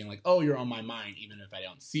way of being like, oh, you're on my mind, even if I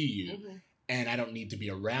don't see you. And I don't need to be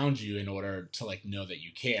around you in order to like know that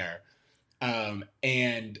you care.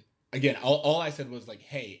 And again, all I said was like,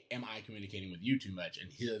 hey, am I communicating with you too much?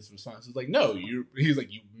 And his response was like, no, he's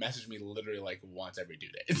like, you message me literally like once every 2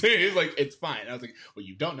 days. He's like, it's fine. And I was like, what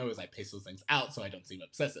you don't know is I pace those things out so I don't seem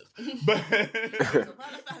obsessive. But There's a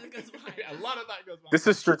lot of that goes behind. a lot of that goes behind. This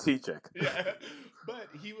is strategic. Yeah. But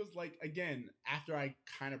he was like, again, after I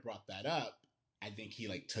kind of brought that up, I think he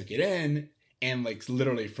like took it in, and like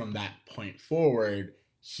literally from that point forward,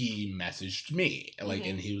 he messaged me like,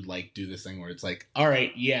 and he would like do this thing where it's like, all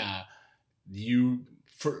right, yeah,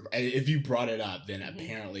 if you brought it up, then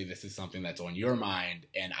apparently this is something that's on your mind,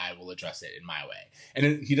 and I will address it in my way.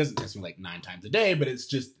 And he doesn't text me like 9 times a day, but it's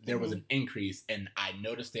just there was an increase, and I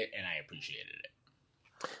noticed it, and I appreciated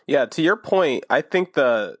it. Yeah, to your point, I think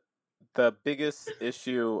the biggest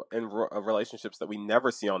issue in relationships that we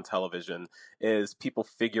never see on television is people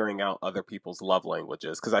figuring out other people's love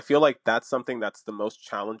languages. Because I feel like that's something that's the most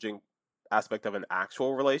challenging aspect of an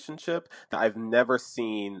actual relationship that I've never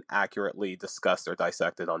seen accurately discussed or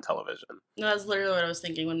dissected on television. No, that's literally what I was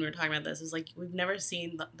thinking when we were talking about this. Is like, we've never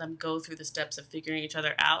seen them go through the steps of figuring each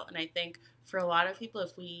other out. And I think for a lot of people,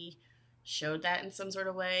 if we showed that in some sort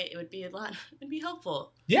of way, it'd be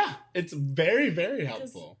helpful. Yeah, it's very, very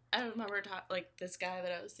helpful. I remember like this guy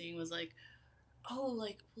that I was seeing was like, oh,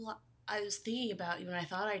 like, well, I was thinking about you and I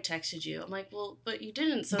thought I texted you. I'm like, well, but you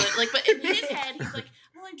didn't. So like, but in his head, he's like,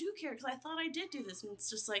 well, I do care because I thought I did do this. And it's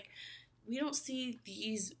just like, we don't see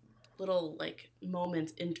these little like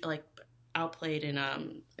moments in like outplayed in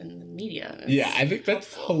the media. Yeah, I think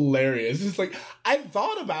that's hilarious. It's like, I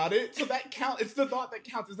thought about it, so that counts. It's the thought that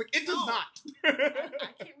counts. It's like, it does No. not. I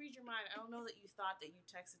can't read your mind. I don't know that you thought that you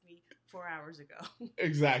texted me 4 hours ago.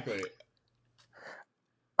 Exactly.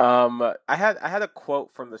 I had a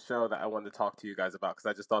quote from the show that I wanted to talk to you guys about because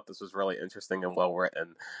I just thought this was really interesting and well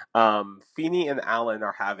written. Feeney and Alan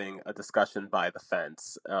are having a discussion by the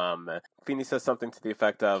fence. Feeney says something to the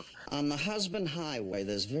effect of, On the Husband Highway,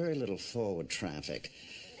 there's very little forward traffic.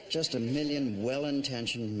 Just a million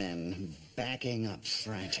well-intentioned men backing up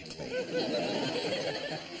frantically.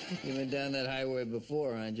 You've been down that highway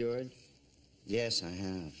before, huh, George? Yes, I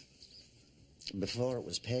have. Before it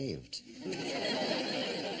was paved.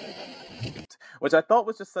 which I thought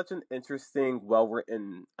was just such an interesting,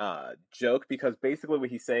 well-written joke, because basically what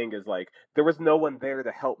he's saying is, like, there was no one there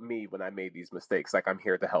to help me when I made these mistakes. Like, I'm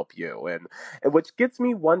here to help you. And which gets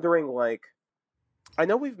me wondering, like, I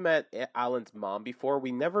know we've met Alan's mom before.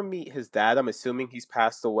 We never meet his dad. I'm assuming he's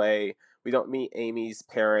passed away. We don't meet Amy's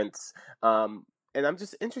parents. And I'm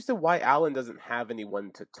just interested why Alan doesn't have anyone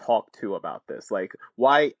to talk to about this. Like,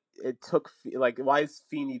 why is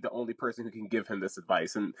Feeney the only person who can give him this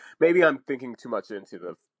advice? And maybe I'm thinking too much into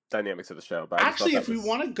the dynamics of the show. But actually, if we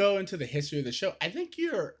want to go into the history of the show, I think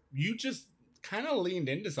you just kind of leaned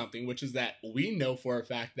into something, which is that we know for a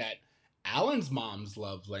fact that Alan's mom's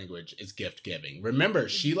love language is gift giving. Remember,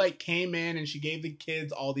 she came in and she gave the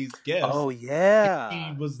kids all these gifts. Oh yeah,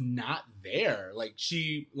 she was not there. Like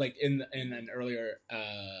she in an earlier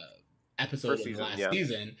episode of the last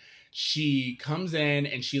season, she comes in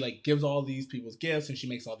and she gives all these people's gifts and she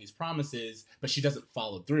makes all these promises, but she doesn't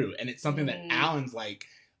follow through. And it's something that Alan's like,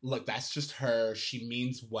 look, that's just her. She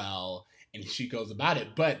means well. And she goes about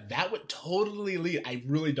it. But that would totally lead. I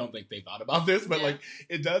really don't think they thought about this, but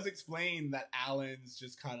it does explain that Alan's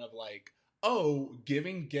just kind of like, oh,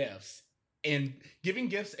 giving gifts and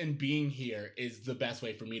being here is the best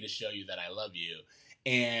way for me to show you that I love you.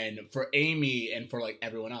 And for Amy and for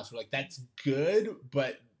everyone else, we're like, that's good,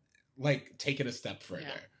 but take it a step further.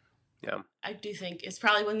 Yeah. I do think it's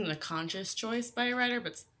probably wasn't a conscious choice by a writer,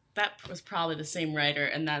 but that was probably the same writer,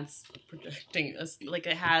 and that's projecting us. It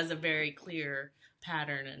has a very clear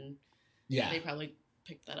pattern, and they probably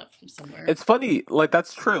picked that up from somewhere. It's funny,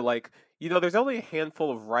 that's true. There's only a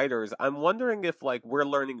handful of writers. I'm wondering if we're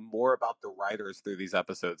learning more about the writers through these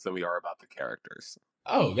episodes than we are about the characters.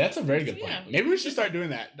 Oh, that's a very good point. Maybe we should start doing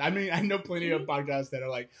that. I mean, I know plenty of podcasts that are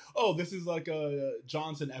like, oh, this is a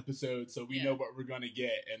Johnson episode, so we know what we're going to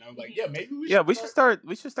get. And I'm like, maybe we should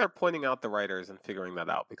we should start pointing out the writers and figuring that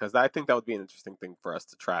out, because I think that would be an interesting thing for us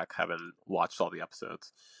to track, having watched all the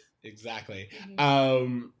episodes. Exactly.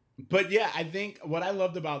 But yeah, I think what I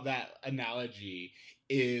loved about that analogy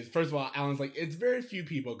is, first of all, Alan's like, it's very few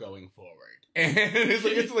people going forward. And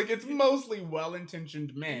it's mostly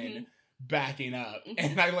well-intentioned men backing up.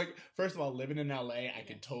 And I first of all, living in LA, I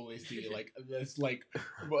could totally see this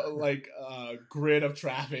grid of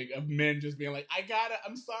traffic of men just being like, I got it,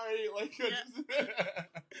 I'm sorry,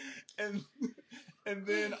 and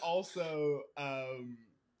then also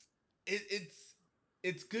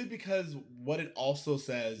it's good because what it also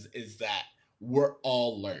says is that we're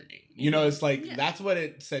all learning. It's that's what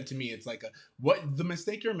it said to me. It's what the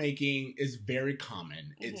mistake you're making is very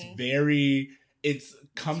common. It's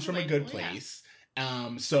comes from a good place.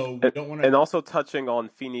 So we don't want to. And also touching on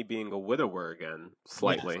Feeney being a widower again,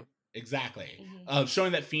 slightly. Yes, exactly.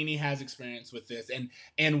 Showing that Feeney has experience with this,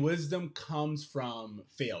 and wisdom comes from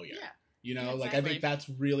failure. Yeah. Exactly. I think that's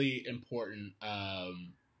really important. I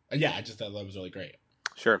just thought that was really great.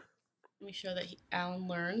 Sure. We show that Alan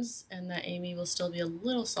learns, and that Amy will still be a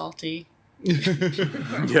little salty.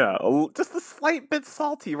 Yeah, just a slight bit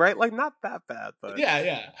salty, right? Not that bad, but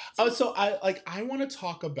yeah. So I want to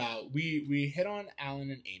talk about we hit on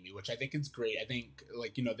Alan and Amy, which I think is great. I think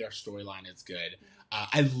their storyline is good.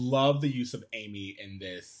 I love the use of Amy in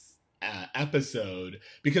this episode,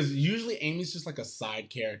 because usually Amy's just a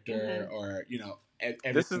side character, or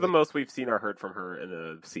this is the most we've seen or heard from her in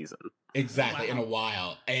a season. Exactly. Wow. In a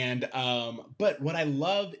while. And but what I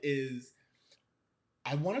love is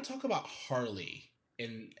I want to talk about Harley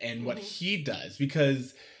and what he does,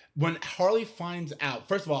 because when Harley finds out,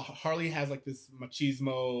 first of all, Harley has this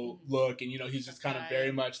machismo look, and he's just kind of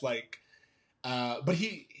very much but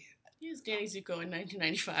he is Danny Zuko in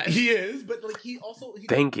 1995. He is, but he also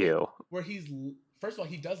thank you. Where first of all,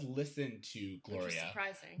 he does listen to Gloria. Which is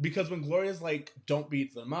surprising. Because when Gloria's don't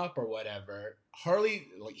beat them up or whatever, Harley,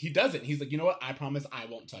 he doesn't. He's you know what? I promise I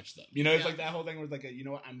won't touch them. It's that whole thing where it's you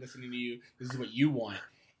know what? I'm listening to you. This is what you want.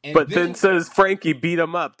 And But then says Frankie beat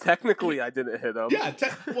him up. Technically, I didn't hit him. yeah,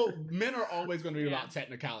 well, men are always going to be Yeah. about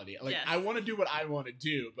technicality. Like, Yes. I want to do what I want to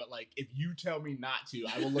do, but like, if you tell me not to,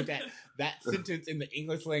 I will look at that sentence in the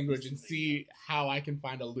English language and see how I can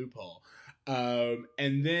find a loophole.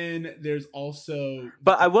 And then there's also,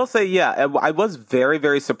 But I will say, yeah, I was very,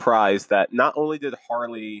 very surprised that not only did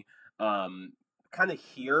Harley kind of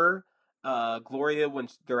hear Gloria when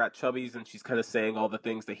they're at Chubby's and she's kind of saying all the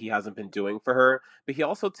things that he hasn't been doing for her, but he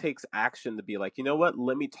also takes action to be like, you know what,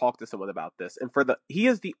 let me talk to someone about this. And he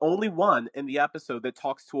is the only one in the episode that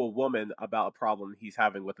talks to a woman about a problem he's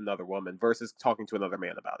having with another woman versus talking to another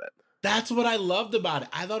man about it. that's what I loved about it.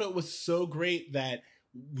 I thought it was so great that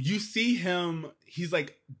you see him, he's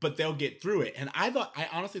like, but they'll get through it. And I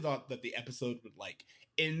honestly thought that the episode would like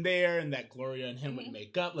end there and that Gloria and him would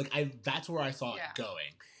make up. Like, that's where I saw it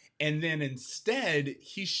going. And then instead,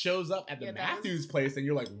 he shows up at the Matthews place, and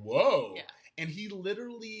you're like, "Whoa!" Yeah. And he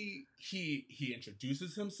literally he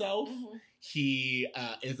introduces himself. He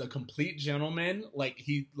is a complete gentleman. Like,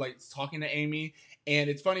 he likes talking to Amy, and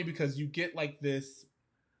it's funny because you get this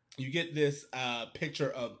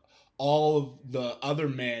picture of all of the other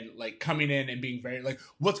men like coming in and being very like,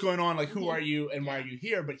 "What's going on? Like, who are you and why are you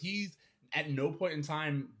here?" But he's at no point in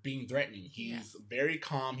time being threatening. He's very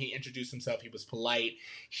calm. He introduced himself. He was polite.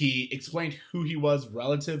 He explained who he was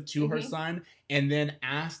relative to her son, and then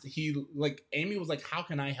Amy was like, "How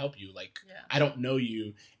can I help you? Like, I don't know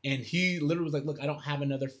you." And he literally was like, "Look, I don't have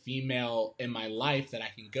another female in my life that I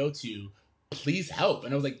can go to. Please help."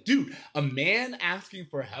 And I was like, dude, a man asking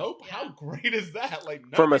for help? How great is that?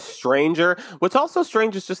 Like, from a stranger. What's also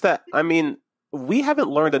strange is just that, I mean, we haven't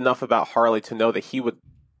learned enough about Harley to know that he would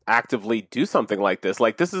actively do something like this.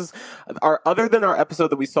 Like, this is other than our episode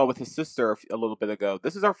that we saw with his sister a little bit ago,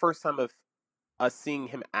 this is our first time of us seeing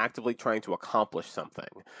him actively trying to accomplish something.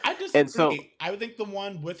 I would think the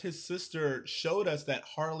one with his sister showed us that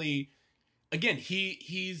Harley, again,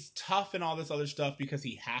 he's tough and all this other stuff because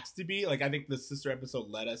he has to be. Like, I think the sister episode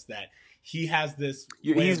led us that he has this.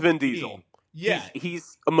 He's Vin Diesel. Yeah,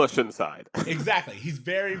 he's a mush inside. Exactly. He's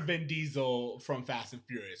very Vin Diesel from Fast and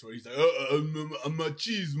Furious, where he's like, I'm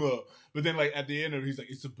machismo. But then, like, at the end of it, he's like,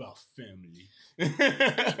 it's about family.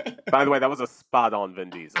 By the way, that was a spot-on Vin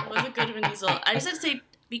Diesel. It was a good Vin Diesel. I just have to say,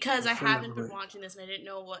 because I haven't been watching this and I didn't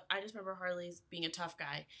know I just remember Harley's being a tough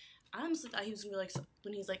guy. I honestly thought he was going to be like,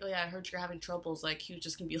 when he's like, "Oh yeah, I heard you're having troubles," like, he was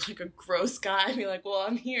just going to be like a gross guy and be like, "Well,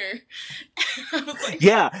 I'm here." I was like,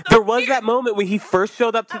 yeah, there was that moment when he first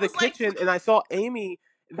showed up to the kitchen and I saw Amy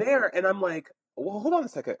there and I'm like, well, hold on a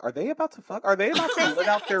second. Are they about to fuck? Are they about to let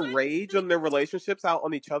out their rage on their relationships out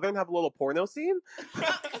on each other and have a little porno scene?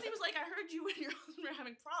 Because he was like, "I heard you and your husband were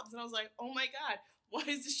having problems," and I was like, "Oh my god, why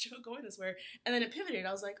is this show going this way?" And then it pivoted.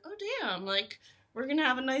 I was like, "Oh damn!" Like, we're gonna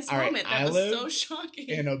have a nice moment. That was so shocking.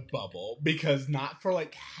 In a bubble, because not for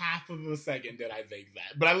like half of a second did I think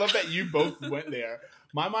that. But I love that you both went there.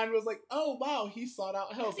 My mind was like, "Oh wow, he sought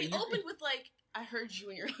out help." He opened with like, "I heard you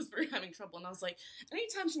and your husband are having trouble," and I was like,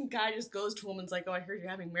 anytime some guy just goes to a woman's like, "Oh, I heard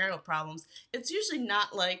you're having marital problems," it's usually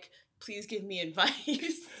not like, "Please give me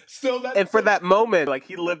advice." And for that moment, like,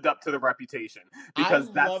 he lived up to the reputation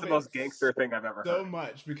because that's the most gangster thing I've ever heard. So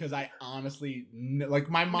much because I honestly, like,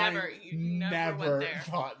 my mind never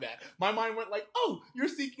thought that. My mind went like, "Oh, you're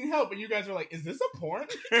seeking help," and you guys were like, "Is this a porn?"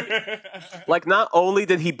 Like, not only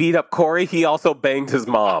did he beat up Corey, he also banged his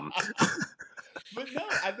mom. But no,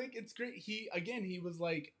 I think it's great. He was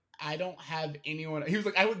like, "I don't have anyone." He was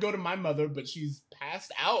like, "I would go to my mother, but she's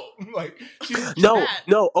passed out." Like, she's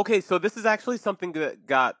no. Okay, so this is actually something that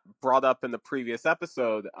got brought up in the previous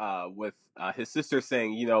episode with his sister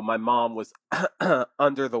saying, you know, my mom was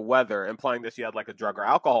under the weather, implying that she had like a drug or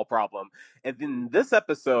alcohol problem. And then this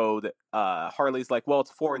episode, Harley's like, well,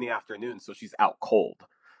 it's 4 p.m, so she's out cold.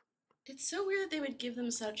 It's so weird that they would give them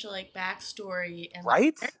such a like backstory and right?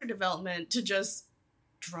 like, character development to just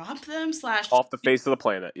drop them off the face of the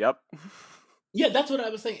planet. Yep. Yeah, that's what I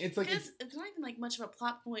was saying. It's like it's not even like much of a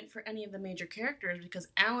plot point for any of the major characters because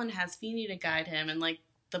Alan has Feeny to guide him, and like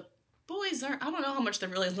the boys aren't. I don't know how much they're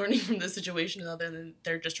really learning from this situation other than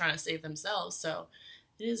they're just trying to save themselves. So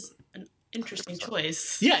it is an interesting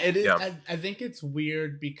choice. Yeah, it is. Yeah. I think it's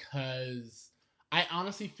weird because I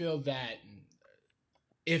honestly feel that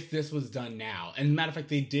if this was done now, and matter of fact,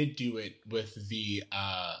 they did do it with the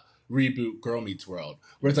reboot Girl Meets World,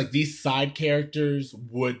 where it's like these side characters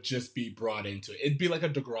would just be brought into it. It'd be like a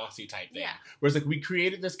Degrassi type thing. Yeah. Where it's like, we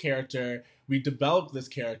created this character, we developed this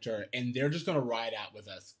character, and they're just going to ride out with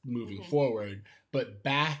us moving forward. But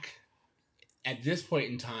back at this point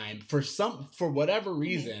in time, for whatever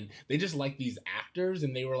reason, they just like these actors,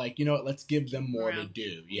 and they were like, you know what, let's give them more to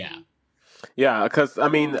do. Yeah. Yeah, because I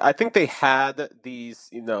mean, I think they had these,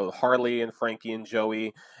 Harley and Frankie and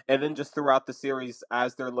Joey, and then just throughout the series,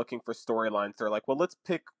 as they're looking for storylines, they're like, well, let's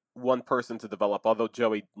pick one person to develop. Although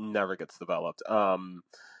Joey never gets developed.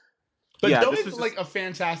 But Yeah, this Joey's was like just a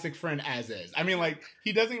fantastic friend as is. I mean, like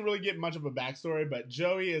he doesn't really get much of a backstory, but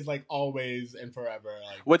Joey is like always and forever.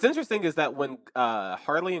 Like What's interesting is that when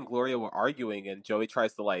Harley and Gloria were arguing, and Joey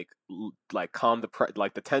tries to like calm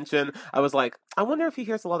the tension, I was like, I wonder if he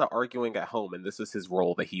hears a lot of arguing at home, and this is his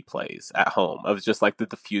role that he plays at home of just like the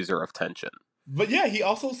diffuser of tension. But yeah, he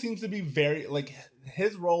also seems to be very like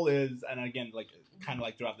his role is, and again, like kind of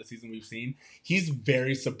like throughout the season we've seen, he's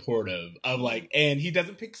very supportive of like, and he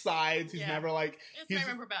doesn't pick sides. He's Yeah. never like, That's he's what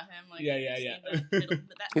I remember about him. Like, Yeah.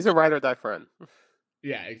 He's a ride or die friend.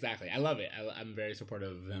 Yeah, exactly. I love it. I'm very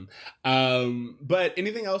supportive of him. But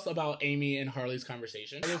anything else about Amy and Harley's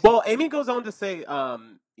conversation? Well, Amy goes on to say,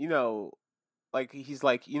 like he's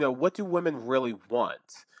like, what do women really want?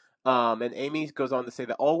 And Amy goes on to say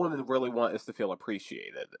that all women really want is to feel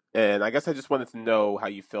appreciated. And I guess I just wanted to know how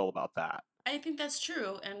you feel about that. I think that's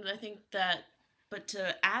true, and I think that, but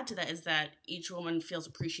to add to that is that each woman feels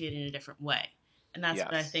appreciated in a different way, and that's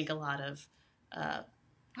what I Yes. think a lot of,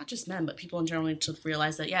 not just men, but people in general need to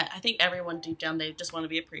realize that. Yeah, I think everyone deep down they just want to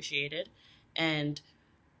be appreciated, and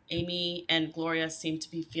Amy and Gloria seem to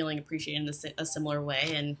be feeling appreciated in a similar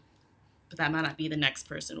way, and but that might not be the next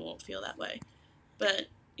person who won't feel that way, but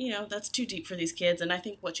that's too deep for these kids, and I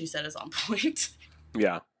think what you said is on point.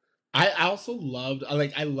 Yeah. I also loved,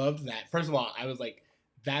 I loved that. First of all, I was like,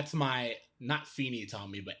 that's my, not Feeney taught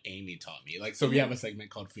me, but Amy taught me. Like, so we have a segment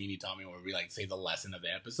called Feeney taught me where we like say the lesson of the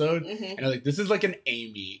episode. Mhm. And I was like, this is like an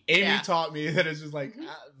Amy. Amy Yeah. taught me that it's just like Mhm.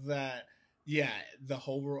 that. Yeah, the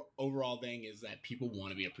whole overall thing is that people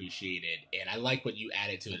want to be appreciated. And I like what you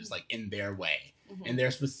added to it. It's like in their way, in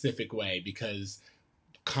their specific way, because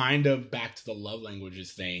kind of back to the love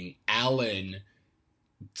languages thing, Alan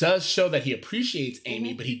does show that he appreciates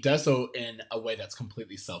Amy, but he does so in a way that's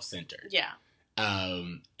completely self-centered. Yeah.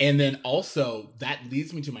 And then also that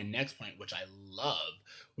leads me to my next point, which I love,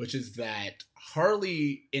 which is that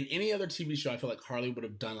Harley, in any other TV show, I feel like Harley would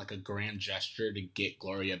have done like a grand gesture to get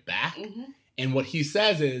Gloria back. And what he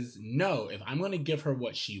says is, no, if I'm going to give her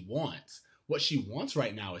what she wants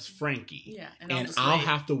right now is Frankie. Yeah, And I'll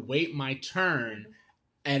have to wait my turn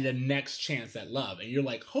and the next chance at love. And you're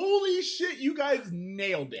like, holy shit, you guys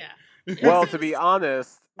nailed it. Yeah. Well, to be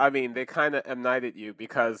honest, I mean, they kind of M. Nighted you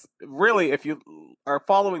because really, if you are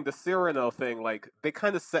following the Cyrano thing, like, they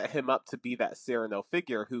kind of set him up to be that Cyrano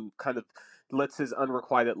figure who kind of lets his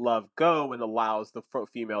unrequited love go and allows the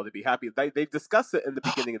female to be happy. They discuss it in the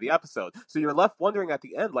beginning of the episode. So you're left wondering at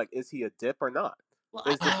the end, like, is he a dip or not? Well,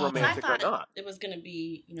 Is this I romantic or thought not? it was going to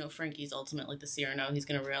be, Frankie's ultimately the Cyrano. He's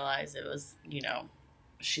going to realize it was,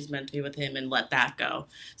 she's meant to be with him and let that go.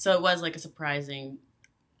 So it was like a surprising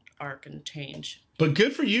arc and change. But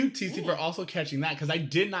good for you, TC, for also catching that, because I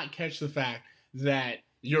did not catch the fact that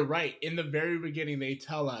you're right. In the very beginning, they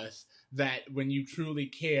tell us that when you truly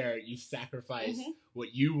care, you sacrifice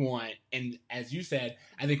what you want. And as you said,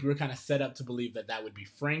 I think we were kind of set up to believe that that would be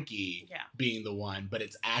Frankie being the one, but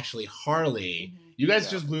it's actually Harley. You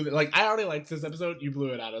guys just blew it. Like, I already liked this episode. You blew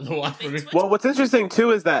it out of the water for me. Well, what's interesting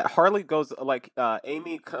too is that Harley goes like when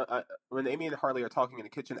Amy and Harley are talking in the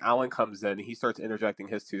kitchen, Alan comes in and he starts interjecting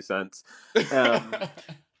his 2 cents.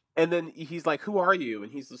 And then he's like, "Who are you?"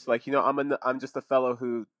 And he's just like, I'm just a fellow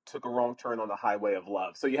who took a wrong turn on the highway of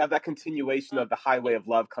love. So you have that continuation of the highway of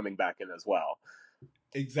love coming back in as well.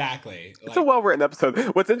 Exactly. It's a well-written episode.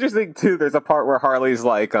 What's interesting, too, there's a part where Harley's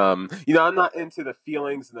like, I'm not into the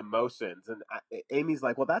feelings and emotions. And Amy's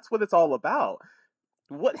like, well, that's what it's all about.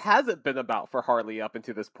 What has it been about for Harley up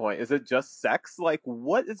until this point? Is it just sex? Like,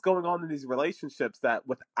 what is going on in these relationships that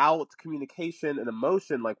without communication and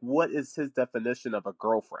emotion, like, what is his definition of a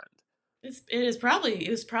girlfriend? It was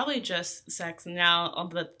probably just sex. And now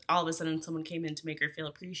all of a sudden someone came in to make her feel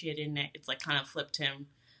appreciated, and it's like kind of flipped him,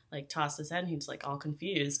 like tossed his head, and he's like all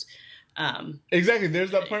confused. Exactly.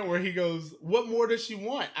 There's that point where he goes, what more does she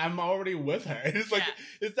want? I'm already with her. It's like,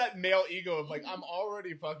 it's that male ego of like, I'm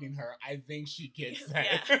already fucking her. I think she gets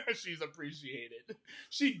that. She's appreciated.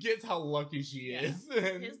 She gets how lucky she is.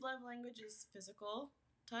 His love language is physical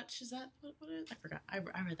touch. Is that what it is? I forgot. I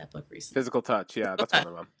read that book recently. Physical touch. Yeah, that's one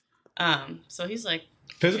of them. So he's like,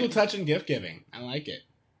 physical touch and gift giving. I like it.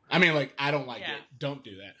 I mean, like, I don't like it. Don't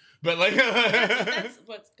do that. But like, that's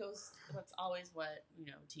what's always what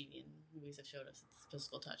TV and movies have showed us. It's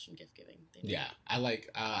physical touch and gift giving. Yeah, I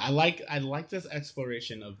like this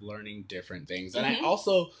exploration of learning different things, and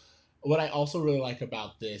what I also really like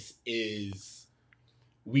about this is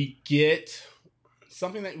we get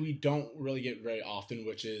something that we don't really get very often,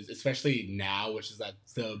 which is, especially now, which is that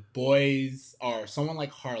the boys are someone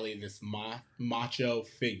like Harley, this macho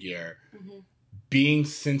figure, being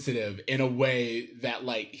sensitive in a way that,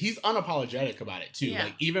 like, he's unapologetic about it too. Yeah.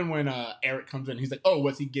 Like, even when Eric comes in, he's like, "Oh,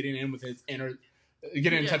 was he getting in with his inner,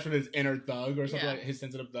 getting in touch with his inner thug or something, like his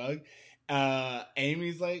sensitive thug?"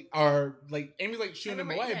 Amy's like shooing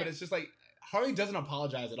him away, but it's just like Harley doesn't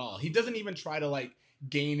apologize at all. He doesn't even try to like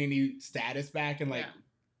gain any status back and like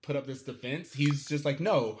put up this defense. He's just like,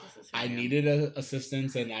 no, I needed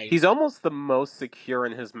assistance, and he's almost the most secure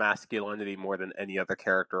in his masculinity more than any other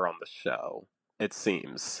character on the show. It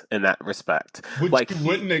seems, in that respect, which like you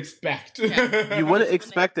wouldn't expect. You wouldn't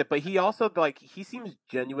expect it, but he also like he seems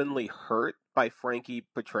genuinely hurt by Frankie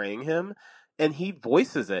betraying him, and he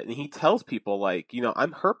voices it, and he tells people like, you know,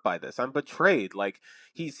 I'm hurt by this, I'm betrayed. Like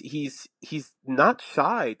he's not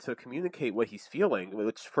shy to communicate what he's feeling,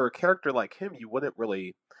 which for a character like him, you wouldn't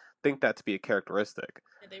really think that to be a characteristic.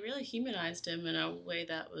 Yeah, they really humanized him in a way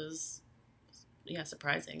that was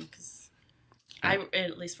surprising, because I,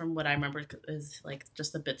 at least from what I remember, is like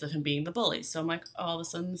just the bits of him being the bully. So I'm like, oh, all of a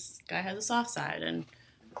sudden this guy has a soft side,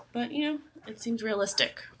 but you know, it seems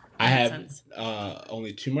realistic. I have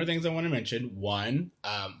only two more things I want to mention. One,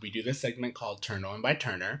 we do this segment called Turned On by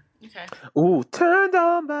Turner. Okay. Ooh, Turned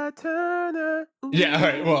On by Turner. Ooh. Yeah, all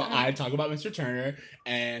right. Well, I talk about Mr. Turner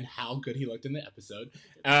and how good he looked in the episode.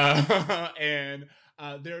 And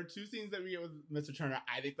there are two scenes that we get with Mr. Turner.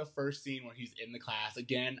 I think the first scene where he's in the class,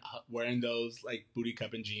 again, wearing those like booty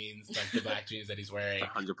cupping jeans, like the black jeans that he's wearing.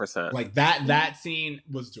 100%. Like that scene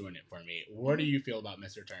was doing it for me. What do you feel about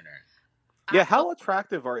Mr. Turner? Yeah, how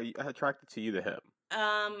attracted to you to him?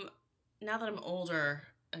 Now that I'm older,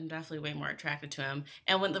 I'm definitely way more attracted to him.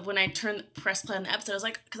 And when I press play on the episode, I was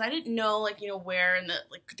like, because I didn't know like, you know, where in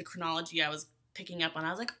the chronology I was picking up on. I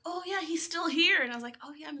was like, oh yeah, he's still here, and I was like,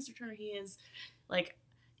 oh yeah, Mr. Turner, he is. Like,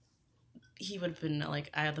 he would have been like,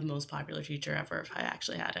 I had the most popular teacher ever if I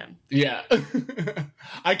actually had him. Yeah.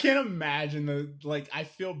 I can't imagine I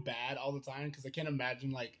feel bad all the time because I can't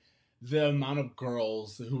imagine like the amount of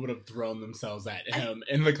girls who would have thrown themselves at him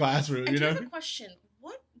in the classroom, you know? I have a question.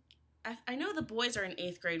 I know the boys are in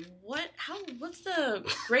 8th grade. What's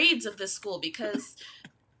the grades of this school? Because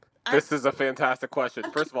this is a fantastic question.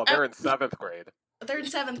 First of all, they're in 7th grade. They're in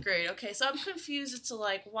 7th grade. Okay, so I'm confused as to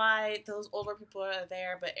like why those older people are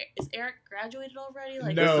there. But is Eric graduated already?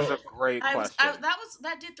 Like, no. This is a great question.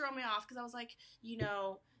 That did throw me off because I was like, you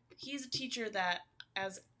know, he's a teacher that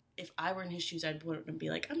if I were in his shoes, I'd want to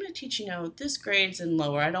be like, I'm going to teach, you know, this grades and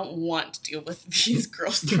lower. I don't want to deal with these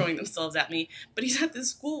girls throwing themselves at me. But he's at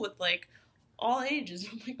this school with like all ages.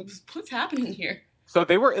 I'm like, what's happening here? So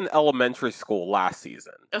they were in elementary school last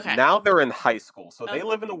season. Okay. Now they're in high school. So they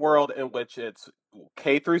live in a world in which it's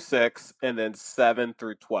K through 6 and then 7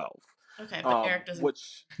 through 12. Okay, but Eric doesn't.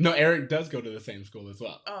 No, Eric does go to the same school as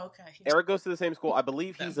well. Oh, okay. Eric goes to the same school. I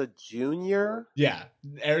believe he's a junior. Yeah,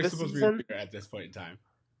 Eric's this supposed season? to be a junior at this point in time.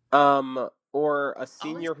 Or a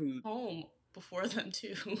senior who home before them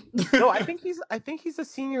too. No, I think he's a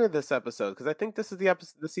senior this episode because I think this is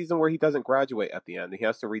the season where he doesn't graduate at the end. He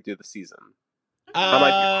has to redo the season.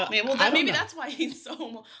 Maybe that's why he's so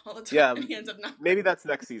home all the time. Yeah, and he ends up not. Maybe that's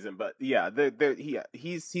next season, but yeah,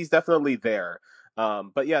 he's definitely there.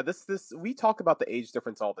 But yeah, this we talk about the age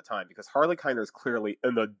difference all the time because Harley Keiner is clearly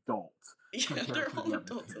an adult. Yeah, they're all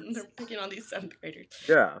adults and they're picking on these 7th graders.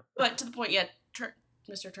 Yeah, but to the point,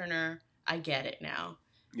 Mr. Turner, I get it now.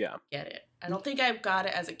 Yeah, get it. I don't think I got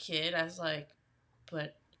it as a kid. I was like,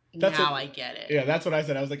 but I get it. Yeah, that's what I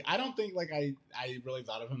said. I was like, I don't think like I really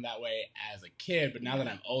thought of him that way as a kid, but now that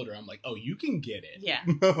I'm older, I'm like, oh, you can get it. Yeah.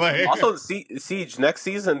 Like, also, Siege, next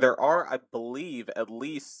season there are, I believe, at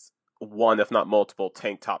least one, if not multiple,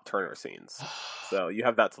 tank top Turner scenes. So you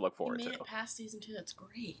have that to look forward to. Made it past season 2. That's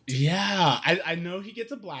great. Yeah, I know he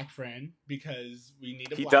gets a black friend because we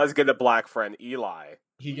need. He does get a black friend, Eli.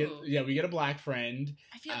 We get a black friend.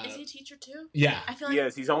 I feel is he a teacher too? Yeah, I feel like he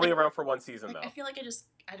is. He's only around for one season though. I feel like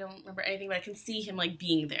I don't remember anything, but I can see him like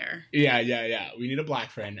being there. Yeah. We need a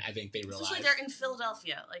black friend. I think they realize. Especially they're in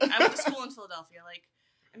Philadelphia. Like I went to school in Philadelphia. Like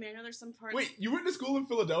I mean, I know there's some parts. Wait, you went to school in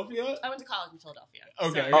Philadelphia? I went to college in Philadelphia.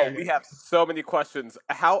 Okay. So. We have so many questions.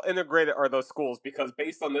 How integrated are those schools? Because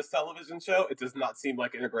based on this television show, it does not seem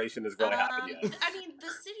like integration is going to happen yet. I mean,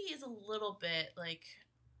 the city is a little bit like.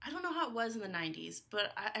 I don't know how it was in the 90s,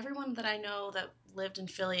 but everyone that I know that lived in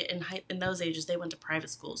Philly in those ages, they went to private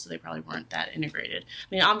schools, so they probably weren't that integrated. I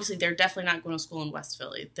mean, obviously, they're definitely not going to school in West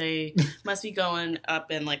Philly. They must be going up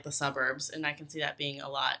in, like, the suburbs, and I can see that being a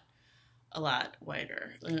lot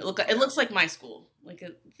wider. It looks like my school,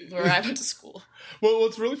 where I went to school. Well,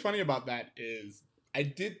 what's really funny about that is I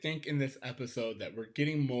did think in this episode that we're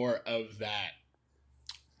getting more of that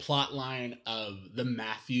plot line of the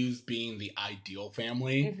Matthews being the ideal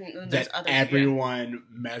family And that there's others, everyone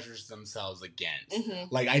measures themselves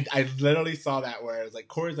against. Like, I literally saw that where it's like,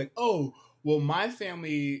 Corey's like, oh, well, my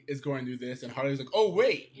family is going through this, and Harley's like, oh,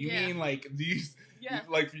 wait, you mean like these,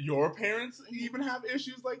 like your parents even have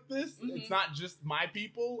issues like this? It's not just my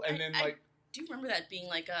people, and then like, do you remember that being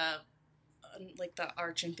like like the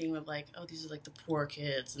arching theme of like, oh, these are like the poor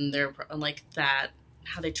kids, and they're and like that,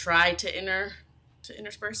 how they try to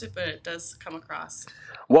intersperse it, but it does come across.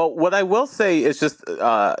 Well, what I will say is just,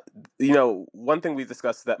 one thing we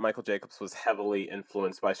discussed is that Michael Jacobs was heavily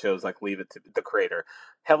influenced by shows like Leave It to the creator,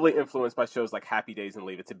 heavily influenced by shows like Happy Days and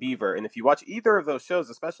Leave It to Beaver. And if you watch either of those shows,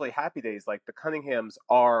 especially Happy Days, like the Cunninghams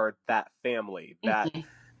are that family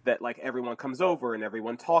that like everyone comes over and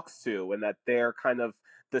everyone talks to, and that they're kind of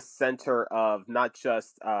the center of not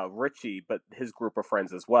just Richie, but his group of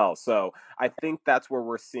friends as well. So I think that's where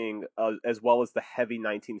we're seeing, as well as the heavy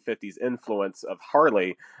 1950s influence of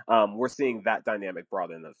Harley, we're seeing that dynamic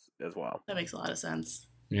brought in as well. That makes a lot of sense.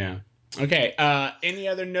 Yeah. Okay. Any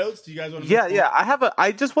other notes? Do you guys want to? Yeah.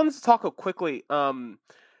 I just wanted to talk quickly.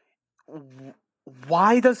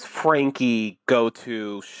 Why does Frankie go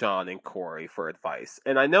to Sean and Corey for advice?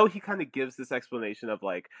 And I know he kind of gives this explanation of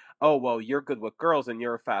like, oh, well, you're good with girls and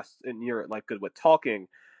you're like good with talking.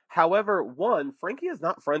 However, one, Frankie is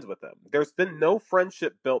not friends with them. There's been no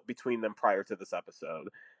friendship built between them prior to this episode.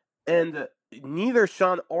 And neither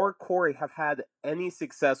Sean or Corey have had any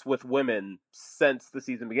success with women since the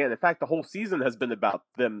season began. In fact, the whole season has been about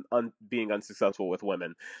them being unsuccessful with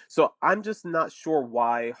women. So I'm just not sure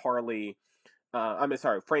why Frankie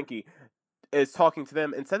is talking to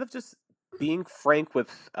them instead of just being frank with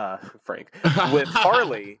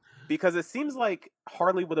Harley, because it seems like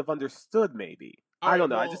Harley would have understood maybe. I don't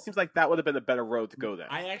know. It just seems like that would have been a better road to go there.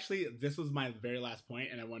 This was my very last point,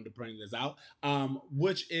 and I wanted to bring this out,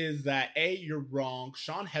 which is that you're wrong.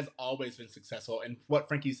 Sean has always been successful, and what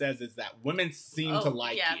Frankie says is that women seem to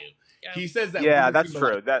like you. Yeah. He says that. Yeah, that's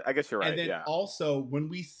true. That I guess you're right. And then also when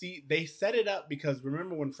we see, they set it up because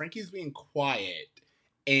remember when Frankie's being quiet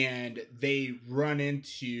and they run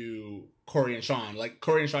into Corey and Sean. Like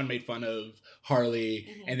Corey and Sean made fun of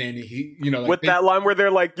Harley, and then he, like that line where they're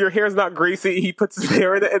like, "Your hair's not greasy." He puts his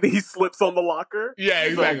hair in it and he slips on the locker. Yeah,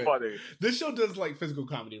 exactly. So funny. This show does like physical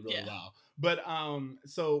comedy really well. But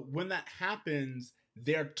so when that happens,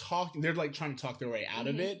 they're like trying to talk their way out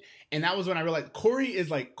of it, and that was when I realized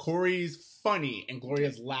Corey's funny and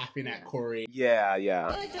Gloria's laughing at Corey. Yeah.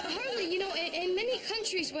 Harley, in many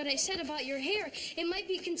countries, what I said about your hair, it might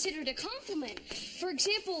be considered a compliment. For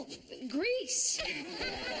example, Greece.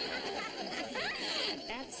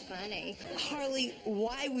 That's funny. Harley,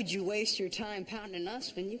 why would you waste your time pounding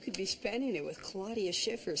us when you could be spending it with Claudia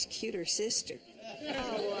Schiffer's cuter sister?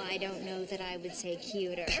 Oh, I don't know that I would say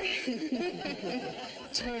cuter.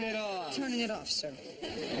 Turn it off. Turning it off, sir.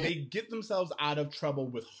 They get themselves out of trouble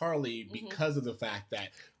with Harley because of the fact that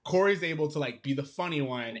Corey's able to like be the funny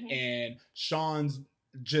one, and Sean's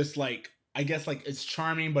just like, I guess like it's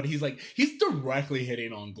charming, but he's directly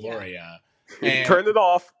hitting on Gloria. And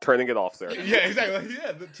turning it off, sir. Yeah, exactly.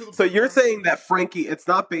 Yeah. So you're saying that Frankie, it's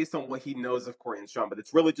not based on what he knows of Corey and Sean, but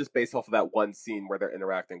it's really just based off of that one scene where they're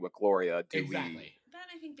interacting with Gloria. Exactly. That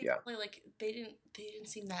I think basically like they didn't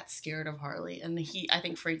seem that scared of Harley, and I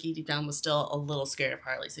think Frankie deep down was still a little scared of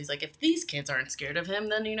Harley. So he's like, if these kids aren't scared of him,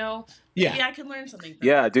 then maybe I can learn something. From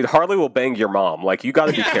him. Dude, Harley will bang your mom. Like you got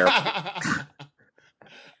to be careful.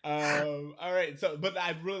 All right, but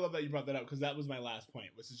I really love that you brought that up because that was my last point,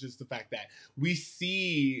 which is just the fact that we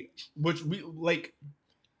see, which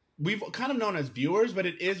we've kind of known as viewers, but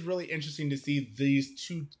it is really interesting to see these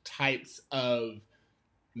two types of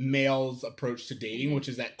males' approach to dating, which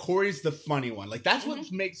is that Corey's the funny one. Like that's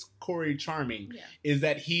what makes Corey charming, is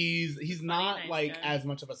that he's not nice like guy. as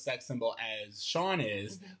much of a sex symbol as Sean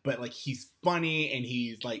is, but like he's funny and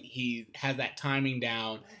he's like he has that timing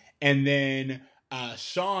down, and then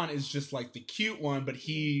Sean is just like the cute one, but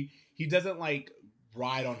he doesn't like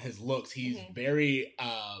ride on his looks. He's very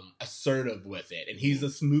assertive with it, and he's a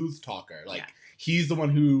smooth talker. Like he's the one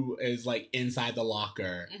who is like inside the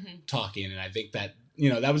locker talking, and I think that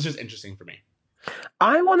that was just interesting for me.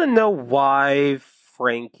 I want to know why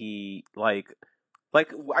Frankie I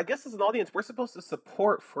guess as an audience we're supposed to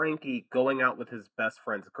support Frankie going out with his best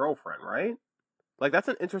friend's girlfriend, right? Like, that's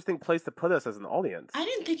an interesting place to put us as an audience. I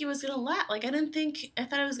didn't think it was going to last. Like, I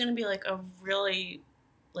thought it was going to be, like, a really,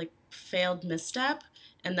 like, failed misstep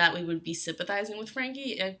and that we would be sympathizing with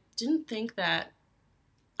Frankie. I didn't think that...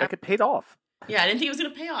 Like, it paid off. Yeah, I didn't think it was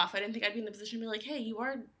gonna pay off. I didn't think I'd be in the position to be like, hey, you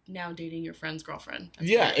are now dating your friend's girlfriend. That's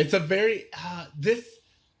Yeah, weird. it's a very this.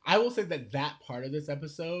 I will say that part of this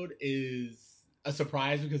episode is a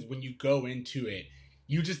surprise because when you go into it,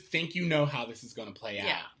 you just think you know how this is going to play out.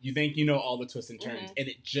 Yeah. You think you know all the twists and turns, Mhm. and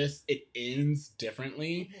it ends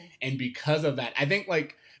differently. Mhm. And because of that, I think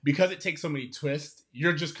like because it takes so many twists,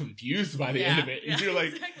 you're just confused by the end of it. Yeah, You're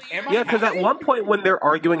like, exactly. am I Yeah, because at happy? one point when they're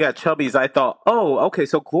arguing at Chubby's, I thought, oh, okay,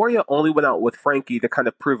 so Gloria only went out with Frankie to kind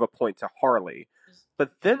of prove a point to Harley.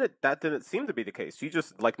 But then that didn't seem to be the case. She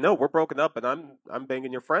just like, no, we're broken up, and I'm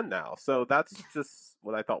banging your friend now. So that's just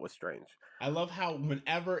what I thought was strange. I love how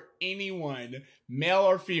whenever anyone, male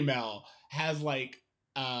or female, has like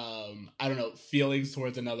I don't know, feelings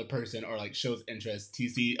towards another person or like shows interest,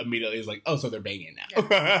 TC immediately is like, oh, so they're banging now.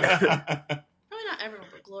 Probably not everyone,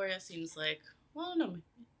 but Gloria seems like, well, no,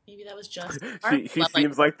 maybe that was just. She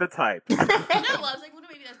seems like the type. No, I was like, well,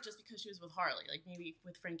 maybe that's just because she was with Harley. Like maybe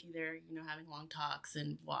with Frankie, they're having long talks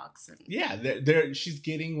and walks and. Yeah, she's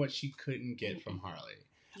getting what she couldn't get from Harley.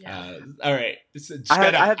 Yeah. All right,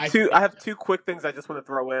 I have two quick things I just want to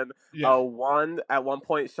throw in. Yeah. One, at one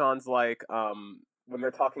point, Sean's like, when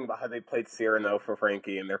they're talking about how they played Cyrano for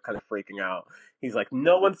Frankie and they're kind of freaking out, he's like,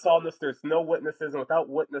 no one saw this, there's no witnesses, and without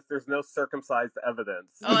witness, there's no circumcised evidence.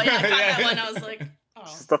 Oh, yeah, I got that one. I was like, oh.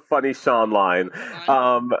 Just a funny Sean line.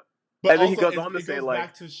 But and then he also, goes on to it say, goes like,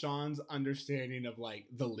 back to Sean's understanding of like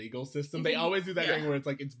the legal system. They Mhm. always do that Yeah. thing where it's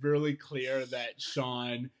like it's really clear that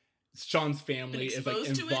Sean's family is like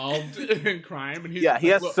exposed to it. involved in crime, and he's he like,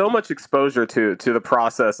 has "Look." so much exposure to the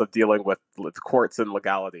process of dealing with courts and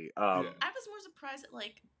legality. I was more surprised at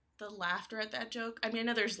like the laughter at that joke. I mean, I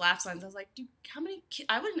know there's laugh signs. I was like, dude, how many kids?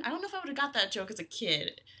 I don't know if I would have got that joke as a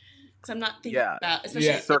kid because I'm not thinking about, especially.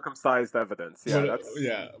 Yeah. Circumcised evidence.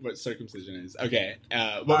 Yeah, what circumcision is. Okay,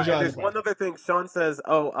 what was your there's other one other thing. Sean says,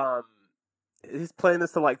 he's playing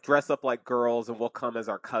this to like dress up like girls and we'll come as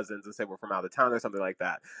our cousins and say we're from out of town or something like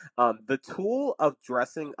that. The tool of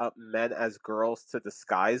dressing up men as girls to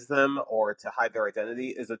disguise them or to hide their identity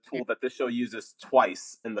is a tool that this show uses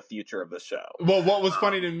twice in the future of the show. Well, what was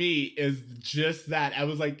funny to me is just that I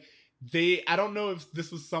was like, I don't know if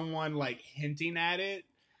this was someone like hinting at it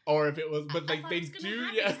or if it was, but like they do.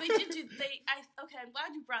 Yeah. They did do. Okay, I'm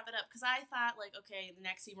glad you brought that up because I thought like, okay, the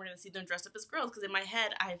next scene we're gonna see them dressed up as girls because in my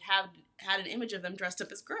head I had an image of them dressed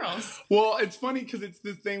up as girls. Well, it's funny because it's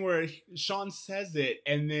this thing where Sean says it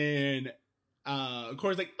and then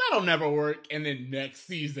Corey's like, that'll never work, and then next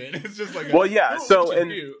season it's just like, well, yeah. So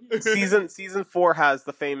in season season 4 has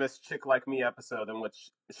the famous "Chick Like Me" episode in which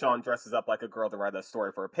Sean dresses up like a girl to write a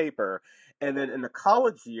story for a paper, and then in the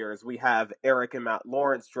college years we have Eric and Matt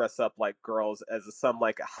Lawrence dress up like girls as some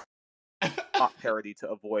like hot parody to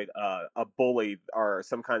avoid a bully or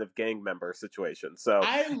some kind of gang member situation. So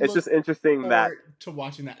it's just interesting that to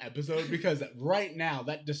watching that episode because right now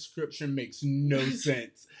that description makes no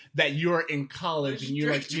sense. That you're in college and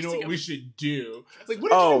you're like, you know what we should do? Like,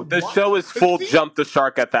 what the show is full jump the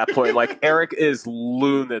shark at that point. Like Eric is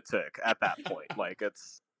lunatic at that point. Like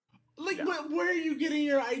it's. Like, where are you getting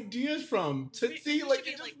your ideas from? Tootsie, like,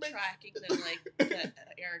 it like tracking them, like that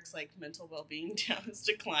Eric's like mental well-being down his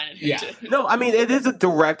decline. Yeah, no, I mean it is a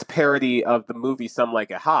direct parody of the movie "Some Like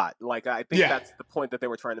It Hot." Like I think that's the point that they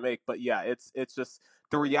were trying to make. But yeah, it's just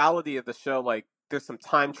the reality of the show. Like there's some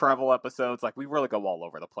time travel episodes. Like we really go all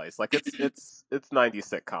over the place. Like it's 90s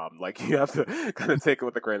sitcom. Like you have to kind of take it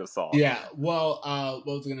with a grain of salt. Yeah. Well, what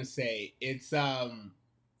was I gonna say? It's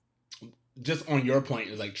just on your point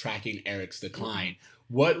is like tracking Eric's decline.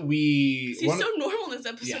 What we he's so normal in this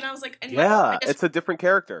episode. And I was like, it's a different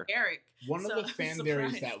character. Eric. One of the fan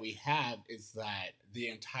theories that we have is that the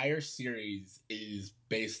entire series is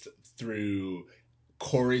based through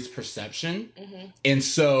Corey's perception, and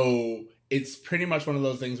so it's pretty much one of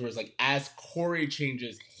those things where it's like as Corey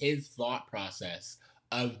changes his thought process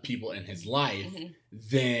of people in his life,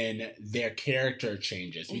 then their character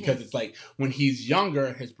changes because it's like when he's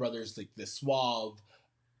younger, his brother's like the suave,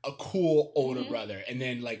 a cool older brother, and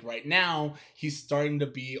then like right now he's starting to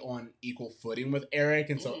be on equal footing with Eric,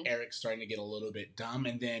 and so Eric's starting to get a little bit dumb,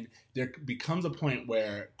 and then there becomes a point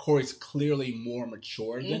where Corey's clearly more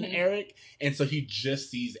mature than Eric, and so he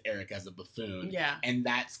just sees Eric as a buffoon, and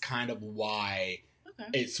that's kind of why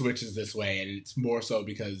it switches this way, and it's more so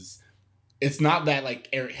because it's not that like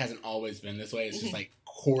Eric hasn't always been this way. It's just like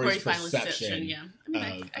Corey's perception. Yeah,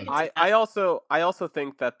 I mean, I also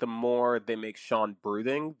think that the more they make Sean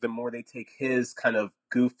brooding, the more they take his kind of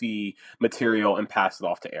goofy material and pass it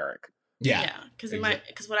off to Eric. Yeah,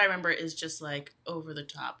 because what I remember is just like over the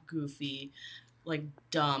top, goofy. like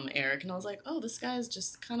dumb Eric, and I was like, oh, this guy's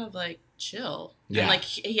just kind of like chill. Yeah. And like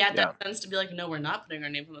he had that Yeah. sense to be like, no, we're not putting our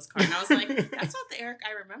names on this card. And I was like, that's not the Eric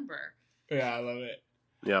I remember. Yeah, I love it.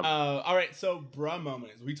 Yeah. All right, so bruh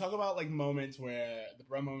moments. We talk about like moments where the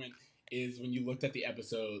bruh moment is when you looked at the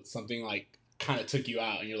episode, something like kind of took you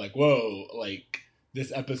out, and you're like, whoa, like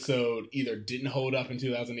this episode either didn't hold up in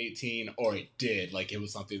 2018 or it did. Like it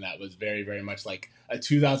was something that was very, very much like a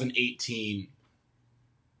 2018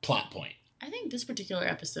 plot point. I think this particular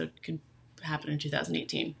episode could happen in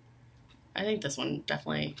 2018. I think this one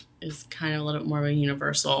definitely is kind of a little bit more of a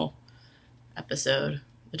universal episode.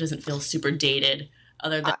 It doesn't feel super dated,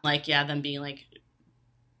 other than like them being like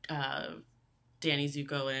Danny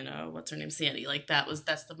Zuko and what's her name, Sandy. Like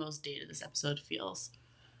that's the most dated this episode feels.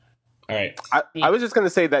 All right. I was just going to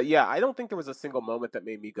say that, yeah, I don't think there was a single moment that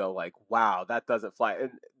made me go like, wow, that doesn't fly.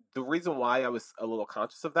 And the reason why I was a little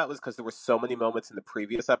conscious of that was because there were so many moments in the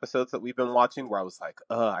previous episodes that we've been watching where I was like,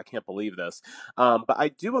 I can't believe this. But I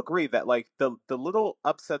do agree that like the little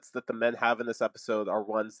upsets that the men have in this episode are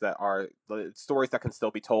ones that are stories that can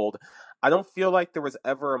still be told. I don't feel like there was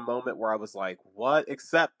ever a moment where I was like, what?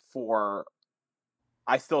 Except for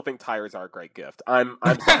I still think tires are a great gift. I'm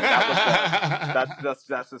sorry.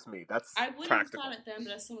 That's just me. That's I wouldn't practical. have thought it then,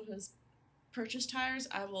 but as someone who's purchased tires,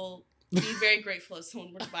 I will be very grateful if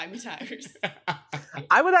someone were to buy me tires.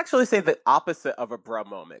 I would actually say the opposite of a bruh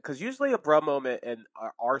moment, because usually a bruh moment in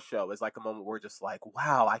our show is like a moment where we're just like,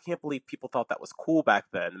 wow, I can't believe people thought that was cool back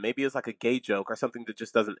then. Maybe it's like a gay joke or something that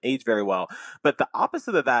just doesn't age very well. But the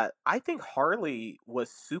opposite of that, I think Harley was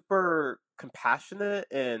super compassionate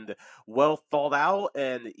and well thought out,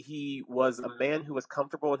 and he was a man who was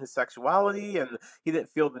comfortable in his sexuality, and he didn't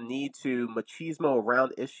feel the need to machismo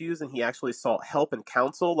around issues, and he actually sought help and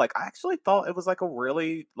counsel. Like, I actually thought it was like a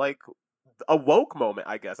really like a woke moment,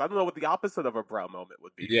 I guess. I don't know what the opposite of a brow moment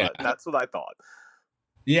would be, but that's what I thought.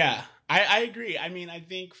 Yeah, I agree. I mean, I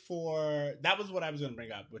think that was what I was going to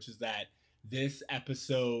bring up, which is that this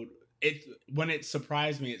episode, when it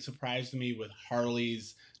surprised me with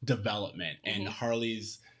Harley's development and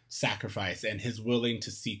Harley's sacrifice and his willing to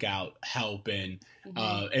seek out help and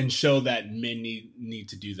show that men need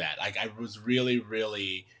to do that. Like, I was really,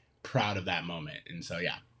 really proud of that moment. And so,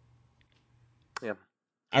 yeah.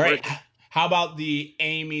 All right. How about the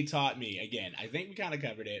Amy taught me? Again, I think we kind of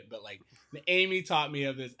covered it, but like the Amy taught me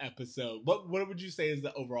of this episode. What would you say is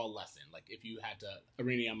the overall lesson? Like, if you had to,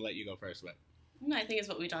 Arini, I'm gonna let you go first. But I think it's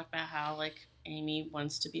what we talked about, how like Amy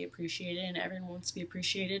wants to be appreciated and everyone wants to be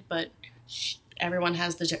appreciated, but everyone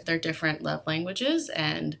has their different love languages,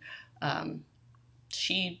 and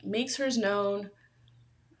she makes hers known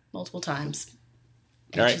multiple times.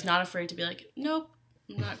 And she's not afraid to be like, nope,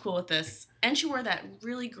 I'm not cool with this. And she wore that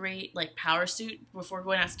really great like power suit before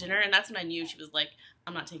going out to dinner, and that's when I knew she was like,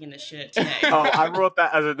 I'm not taking this shit today. Oh, I wrote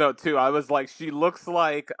that as a note too. I was like, she looks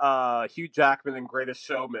like Hugh Jackman in Greatest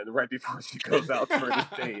Showman right before she goes out for this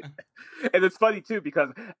date. And it's funny too because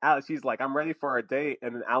she's like, I'm ready for a date,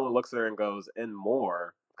 and then Alan looks at her and goes, and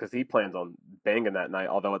more. Because he plans on banging that night,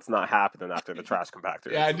 although it's not happening after the trash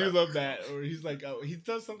compactor. Yeah, I do love that. Or he's like, he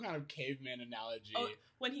does some kind of caveman analogy. Oh,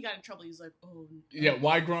 when he got in trouble, he was like, oh. Yeah,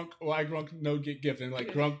 why Grunk no get gift? And like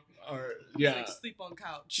Grunk, like, sleep on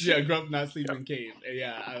couch. Yeah, Grunk not sleep in cave.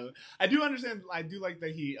 Yeah, I do understand. I do like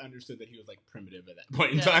that he understood that he was like primitive at that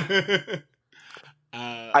point in time.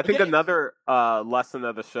 I think another lesson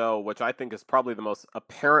of the show, which I think is probably the most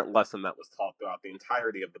apparent lesson that was taught throughout the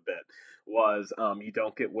entirety of the bit, was you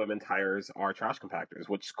don't get women tires or trash compactors,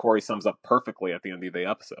 which Corey sums up perfectly at the end of the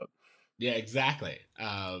episode. Yeah, exactly.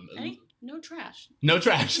 No trash. No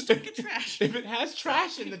trash. Don't get trash. If it has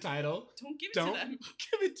trash in the title, don't give it to them.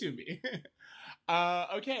 Give it to me.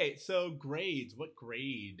 Okay, so grades. What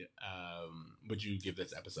grade would you give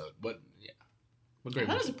this episode? What grade? I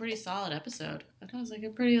thought it was a pretty solid episode. I thought it was like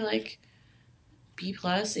a pretty like B+,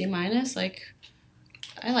 A-. Like,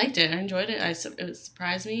 I liked it. I enjoyed it. It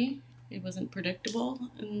surprised me. It wasn't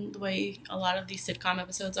predictable in the way a lot of these sitcom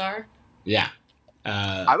episodes are. Yeah.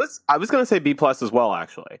 I was going to say B+ as well,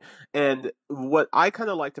 actually. And what I kind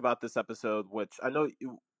of liked about this episode, which I know,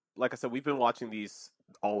 like I said, we've been watching these,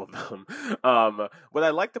 all of them. What I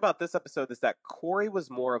liked about this episode is that Corey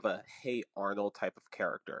was more of a Hey Arnold type of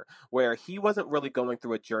character, where he wasn't really going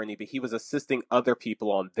through a journey, but he was assisting other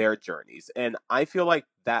people on their journeys. And I feel like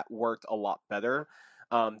that worked a lot better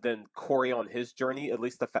than Corey on his journey, at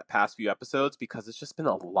least the past few episodes, because it's just been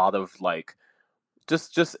a lot of like,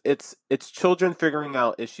 just it's children figuring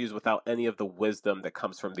out issues without any of the wisdom that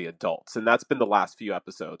comes from the adults, and that's been the last few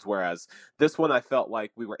episodes. Whereas this one, I felt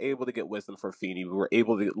like we were able to get wisdom from Feeny, we were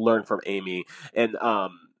able to learn from Amy, and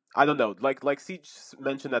I don't know, like Siege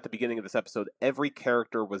mentioned at the beginning of this episode, every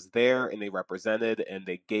character was there and they represented and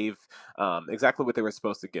they gave exactly what they were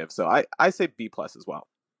supposed to give. So I say B plus as well.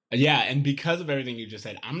 Yeah, and because of everything you just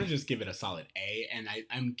said, I'm gonna just give it a solid A, and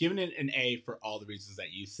I'm giving it an A for all the reasons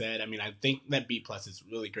that you said. I mean, I think that B plus is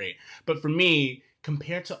really great, but for me,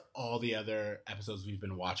 compared to all the other episodes we've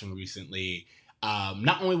been watching recently,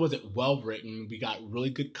 not only was it well written, we got really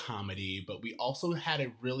good comedy, but we also had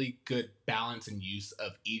a really good balance and use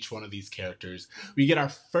of each one of these characters. We get our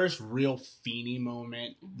first real Feeny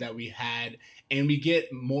moment that we had, and we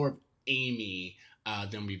get more of Amy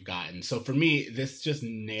than we've gotten. So for me, this just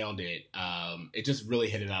nailed it. It just really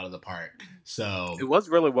hit it out of the park. So It was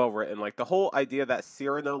really well written. Like the whole idea that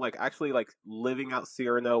Cyrano, like actually like living out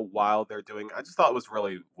Cyrano while they're doing, I just thought it was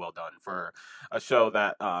really well done for a show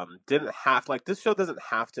that didn't have, like, this show doesn't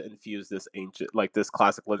have to infuse this ancient, like this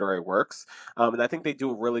classic literary works. And I think they do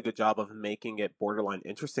a really good job of making it borderline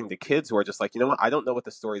interesting to kids who are just like, you know what, I don't know what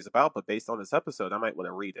the story is about, but based on this episode, I might want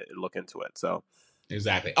to read it and look into it. So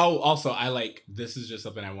exactly. Oh, also, this is just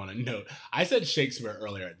something I want to note. I said Shakespeare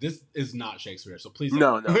earlier. This is not Shakespeare, so please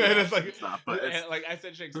don't. No, it's like, it's not, but it's... like I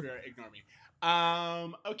said Shakespeare, ignore me.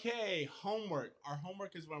 Okay, homework. Our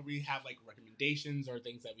homework is when we have like recommendations or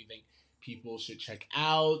things that we think people should check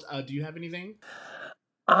out. Do you have anything?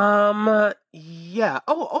 Yeah.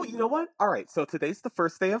 Oh, you know what? All right. So today's the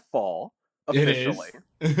first day of fall, officially.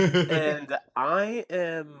 It is. And I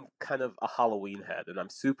am kind of a Halloween head, and I'm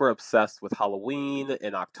super obsessed with Halloween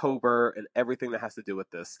and October and everything that has to do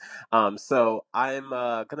with this. So I'm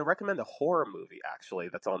gonna recommend a horror movie actually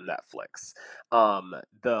that's on Netflix.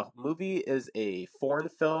 The movie is a foreign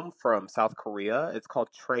film from South Korea. It's called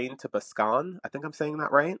Train to Busan. I think I'm saying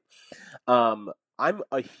that right. I'm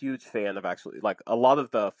a huge fan of, actually, like, a lot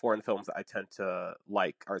of the foreign films that I tend to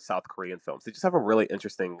like are South Korean films. They just have a really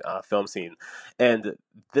interesting film scene. And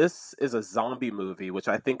this is a zombie movie, which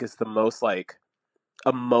I think is the most, like,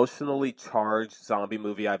 emotionally charged zombie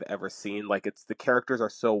movie I've ever seen. Like, the characters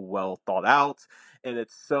are so well thought out, and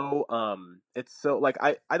it's so like,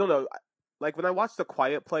 I don't know, like when I watched The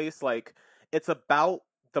Quiet Place, like, it's about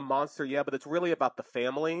the monster, yeah, but it's really about the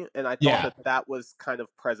family, and I thought that was kind of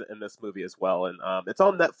present in this movie as well. And it's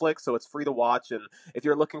on Netflix, so it's free to watch. And if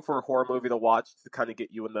you're looking for a horror movie to watch to kind of get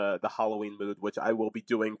you in the Halloween mood, which I will be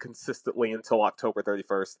doing consistently until October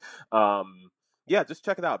 31st, yeah, just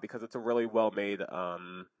check it out because it's a really well made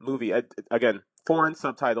movie. Again, foreign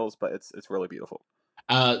subtitles, but it's really beautiful.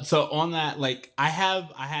 So on that, like I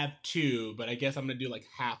have two, but I guess I'm gonna do like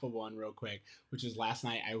half of one real quick, which is last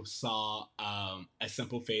night I saw A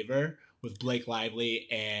Simple Favor with Blake Lively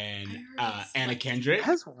and Anna Kendrick.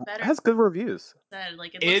 It has good reviews.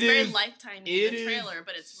 Like it looks very Lifetime in the trailer,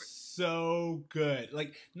 but it's so good.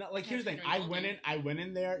 Like, not like, here's the thing. I went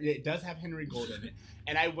in there. It does have Henry Gold in it,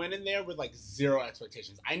 and I went in there with like zero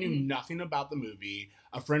expectations. I knew nothing about the movie.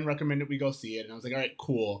 A friend recommended we go see it, and I was like, all right,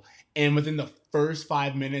 cool. And within the first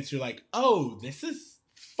 5 minutes, you're like, oh, this is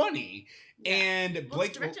funny. Yeah. And Blake,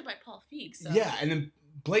 it's directed by Paul Feig. So. Yeah, and then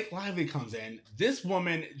Blake Lively comes in. This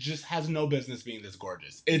woman just has no business being this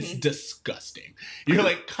gorgeous. It's disgusting. You're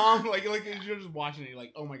like, like you're just watching it. You're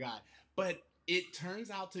like, oh my god. But it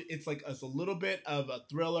turns out it's a little bit of a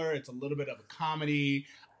thriller. It's a little bit of a comedy.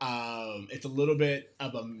 It's a little bit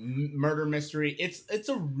of a murder mystery. It's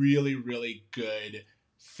a really, really good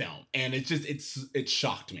film, and it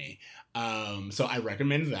shocked me. So I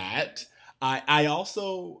recommend that. I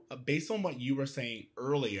also, based on what you were saying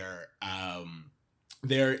earlier,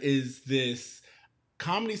 there is this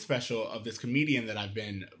comedy special of this comedian that I've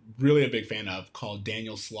been really a big fan of called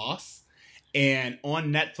Daniel Sloss. And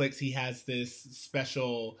on Netflix, he has this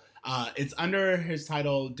special, it's under his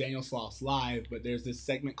title Daniel Sloss Live, but there's this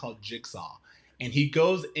segment called Jigsaw. And he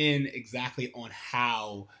goes in exactly on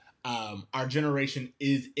how our generation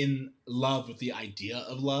is in love with the idea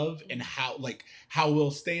of love, and how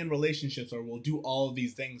we'll stay in relationships or we'll do all of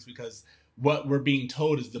these things because what we're being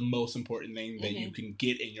told is the most important thing that you can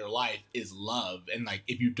get in your life is love. And like,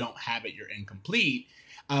 if you don't have it, you're incomplete.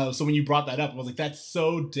 So when you brought that up, I was like, that's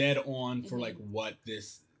so dead on for like what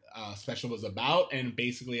this special was about. And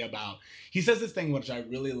basically about, he says this thing, which I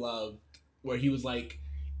really love, where he was like,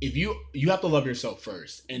 if you have to love yourself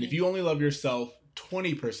first. And if you only love yourself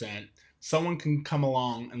 20%, someone can come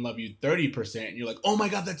along and love you 30%. And you're like, oh my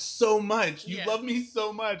God, that's so much. You love me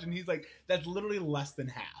so much. And he's like, that's literally less than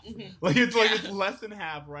half. Like, it's less than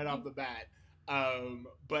half right off the bat.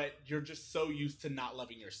 But you're just so used to not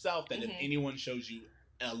loving yourself that if anyone shows you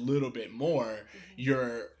a little bit more,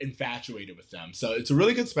 you're infatuated with them. So it's a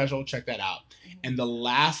really good special. Check that out. And the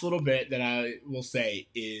last little bit that I will say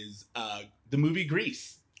is the movie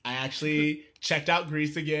Grease. I actually checked out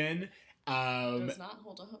Grease again. Does not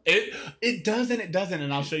hold up. It does and it doesn't,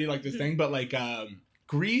 and I'll show you like this thing. But like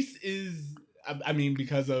Grease is, I mean,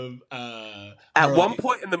 because of At one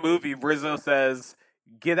point in the movie, Rizzo says,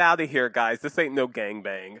 "Get out of here, guys! This ain't no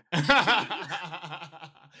gangbang."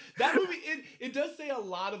 That movie, it does say a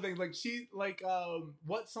lot of things. Like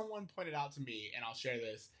what someone pointed out to me, and I'll share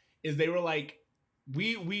this, is they were like,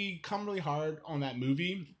 we come really hard on that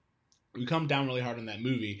movie. We come down really hard on that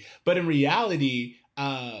movie, but in reality,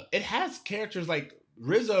 it has characters like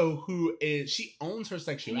Rizzo, she owns her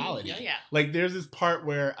sexuality. Yeah. Like there's this part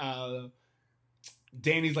where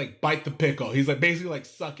Danny's like, bite the pickle. He's like basically like,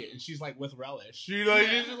 suck it, and she's like, with relish. She's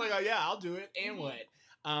just like, oh yeah, I'll do it. And what?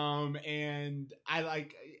 And I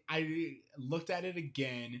looked at it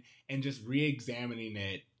again and just re-examining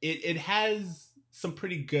it. It has some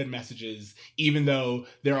pretty good messages, even though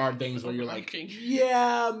there are things where you're like,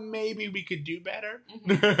 yeah, maybe we could do better.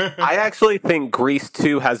 I actually think Grease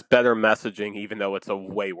 2 has better messaging, even though it's a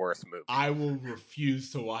way worse movie. I will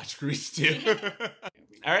refuse to watch Grease 2.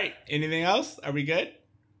 All right, anything else? Are we good?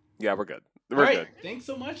 Yeah, we're good. All We're right, good. thanks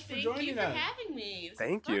so much for Thank joining you for us. having me. This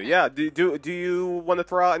Thank was you. fun. Yeah. Do you want to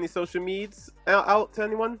throw out any social medias out to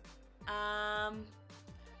anyone?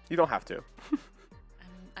 You don't have to.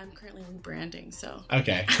 I'm currently rebranding, so.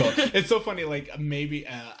 Okay, cool. It's so funny. Like maybe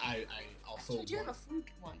I also. I do have a food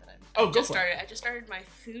one that Oh, I go just for it. started. I just started my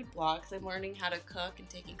food blog because I'm learning how to cook and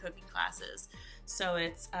taking cooking classes. So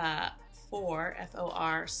it's for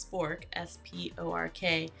FOR Spork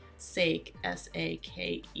SPORK Sake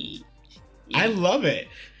SAKE. I love it.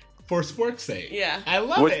 For spork's sake. Yeah. I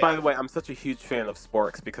love Which, it. by the way, I'm such a huge fan of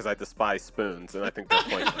sporks because I despise spoons, and I think they're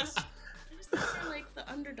pointless. I just think they're like the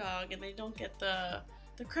underdog and they don't get the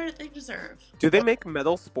credit they deserve. Do they make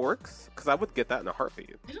metal sporks? Because I would get that in a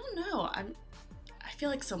heartbeat. I don't know. I feel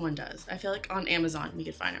like someone does. I feel like on Amazon we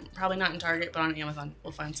could find them. Probably not in Target, but on Amazon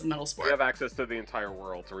we'll find some metal We sport. have access to the entire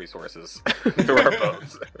world's resources through our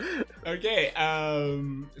phones. Okay,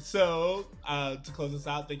 so to close us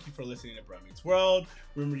out, thank you for listening to Bro Meets World.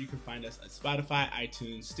 Remember, you can find us at Spotify,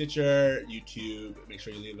 iTunes, Stitcher, YouTube. Make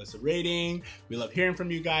sure you leave us a rating. We love hearing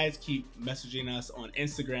from you guys. Keep messaging us on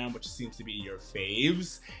Instagram, which seems to be your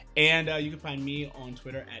faves. And you can find me on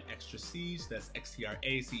Twitter at Extra Siege. That's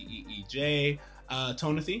XTRACEEJ.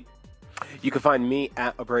 Tonathy. You can find me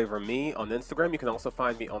at A Braver Me on Instagram. You can also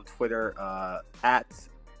find me on Twitter at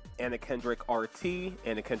Anna Kendrick RT,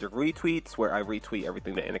 Anna Kendrick Retweets, where I retweet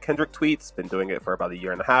everything that Anna Kendrick tweets. Been doing it for about 1.5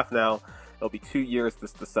 years now. It'll be 2 years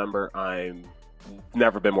this December. I'm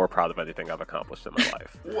never been more proud of anything I've accomplished in my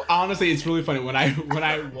life. Well, honestly, it's really funny. When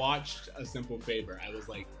I watched A Simple Favor, I was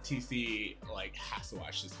like, TC has to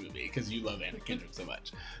watch this movie because you love Anna Kendrick so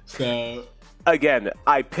much. So Again,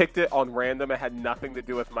 I picked it on random. It had nothing to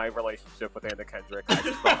do with my relationship with Anna Kendrick. I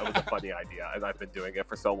just thought it was a funny idea, and I've been doing it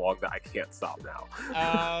for so long that I can't stop now.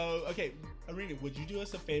 Okay, Arena, would you do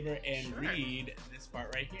us a favor and read this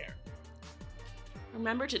part right here?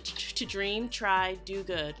 Remember to dream, try, do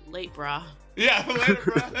good. Late, brah. Yeah, later,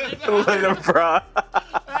 bro. Later, bruh.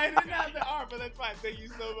 I didn't have the R, but that's fine. Thank you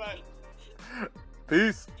so much.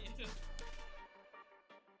 Peace.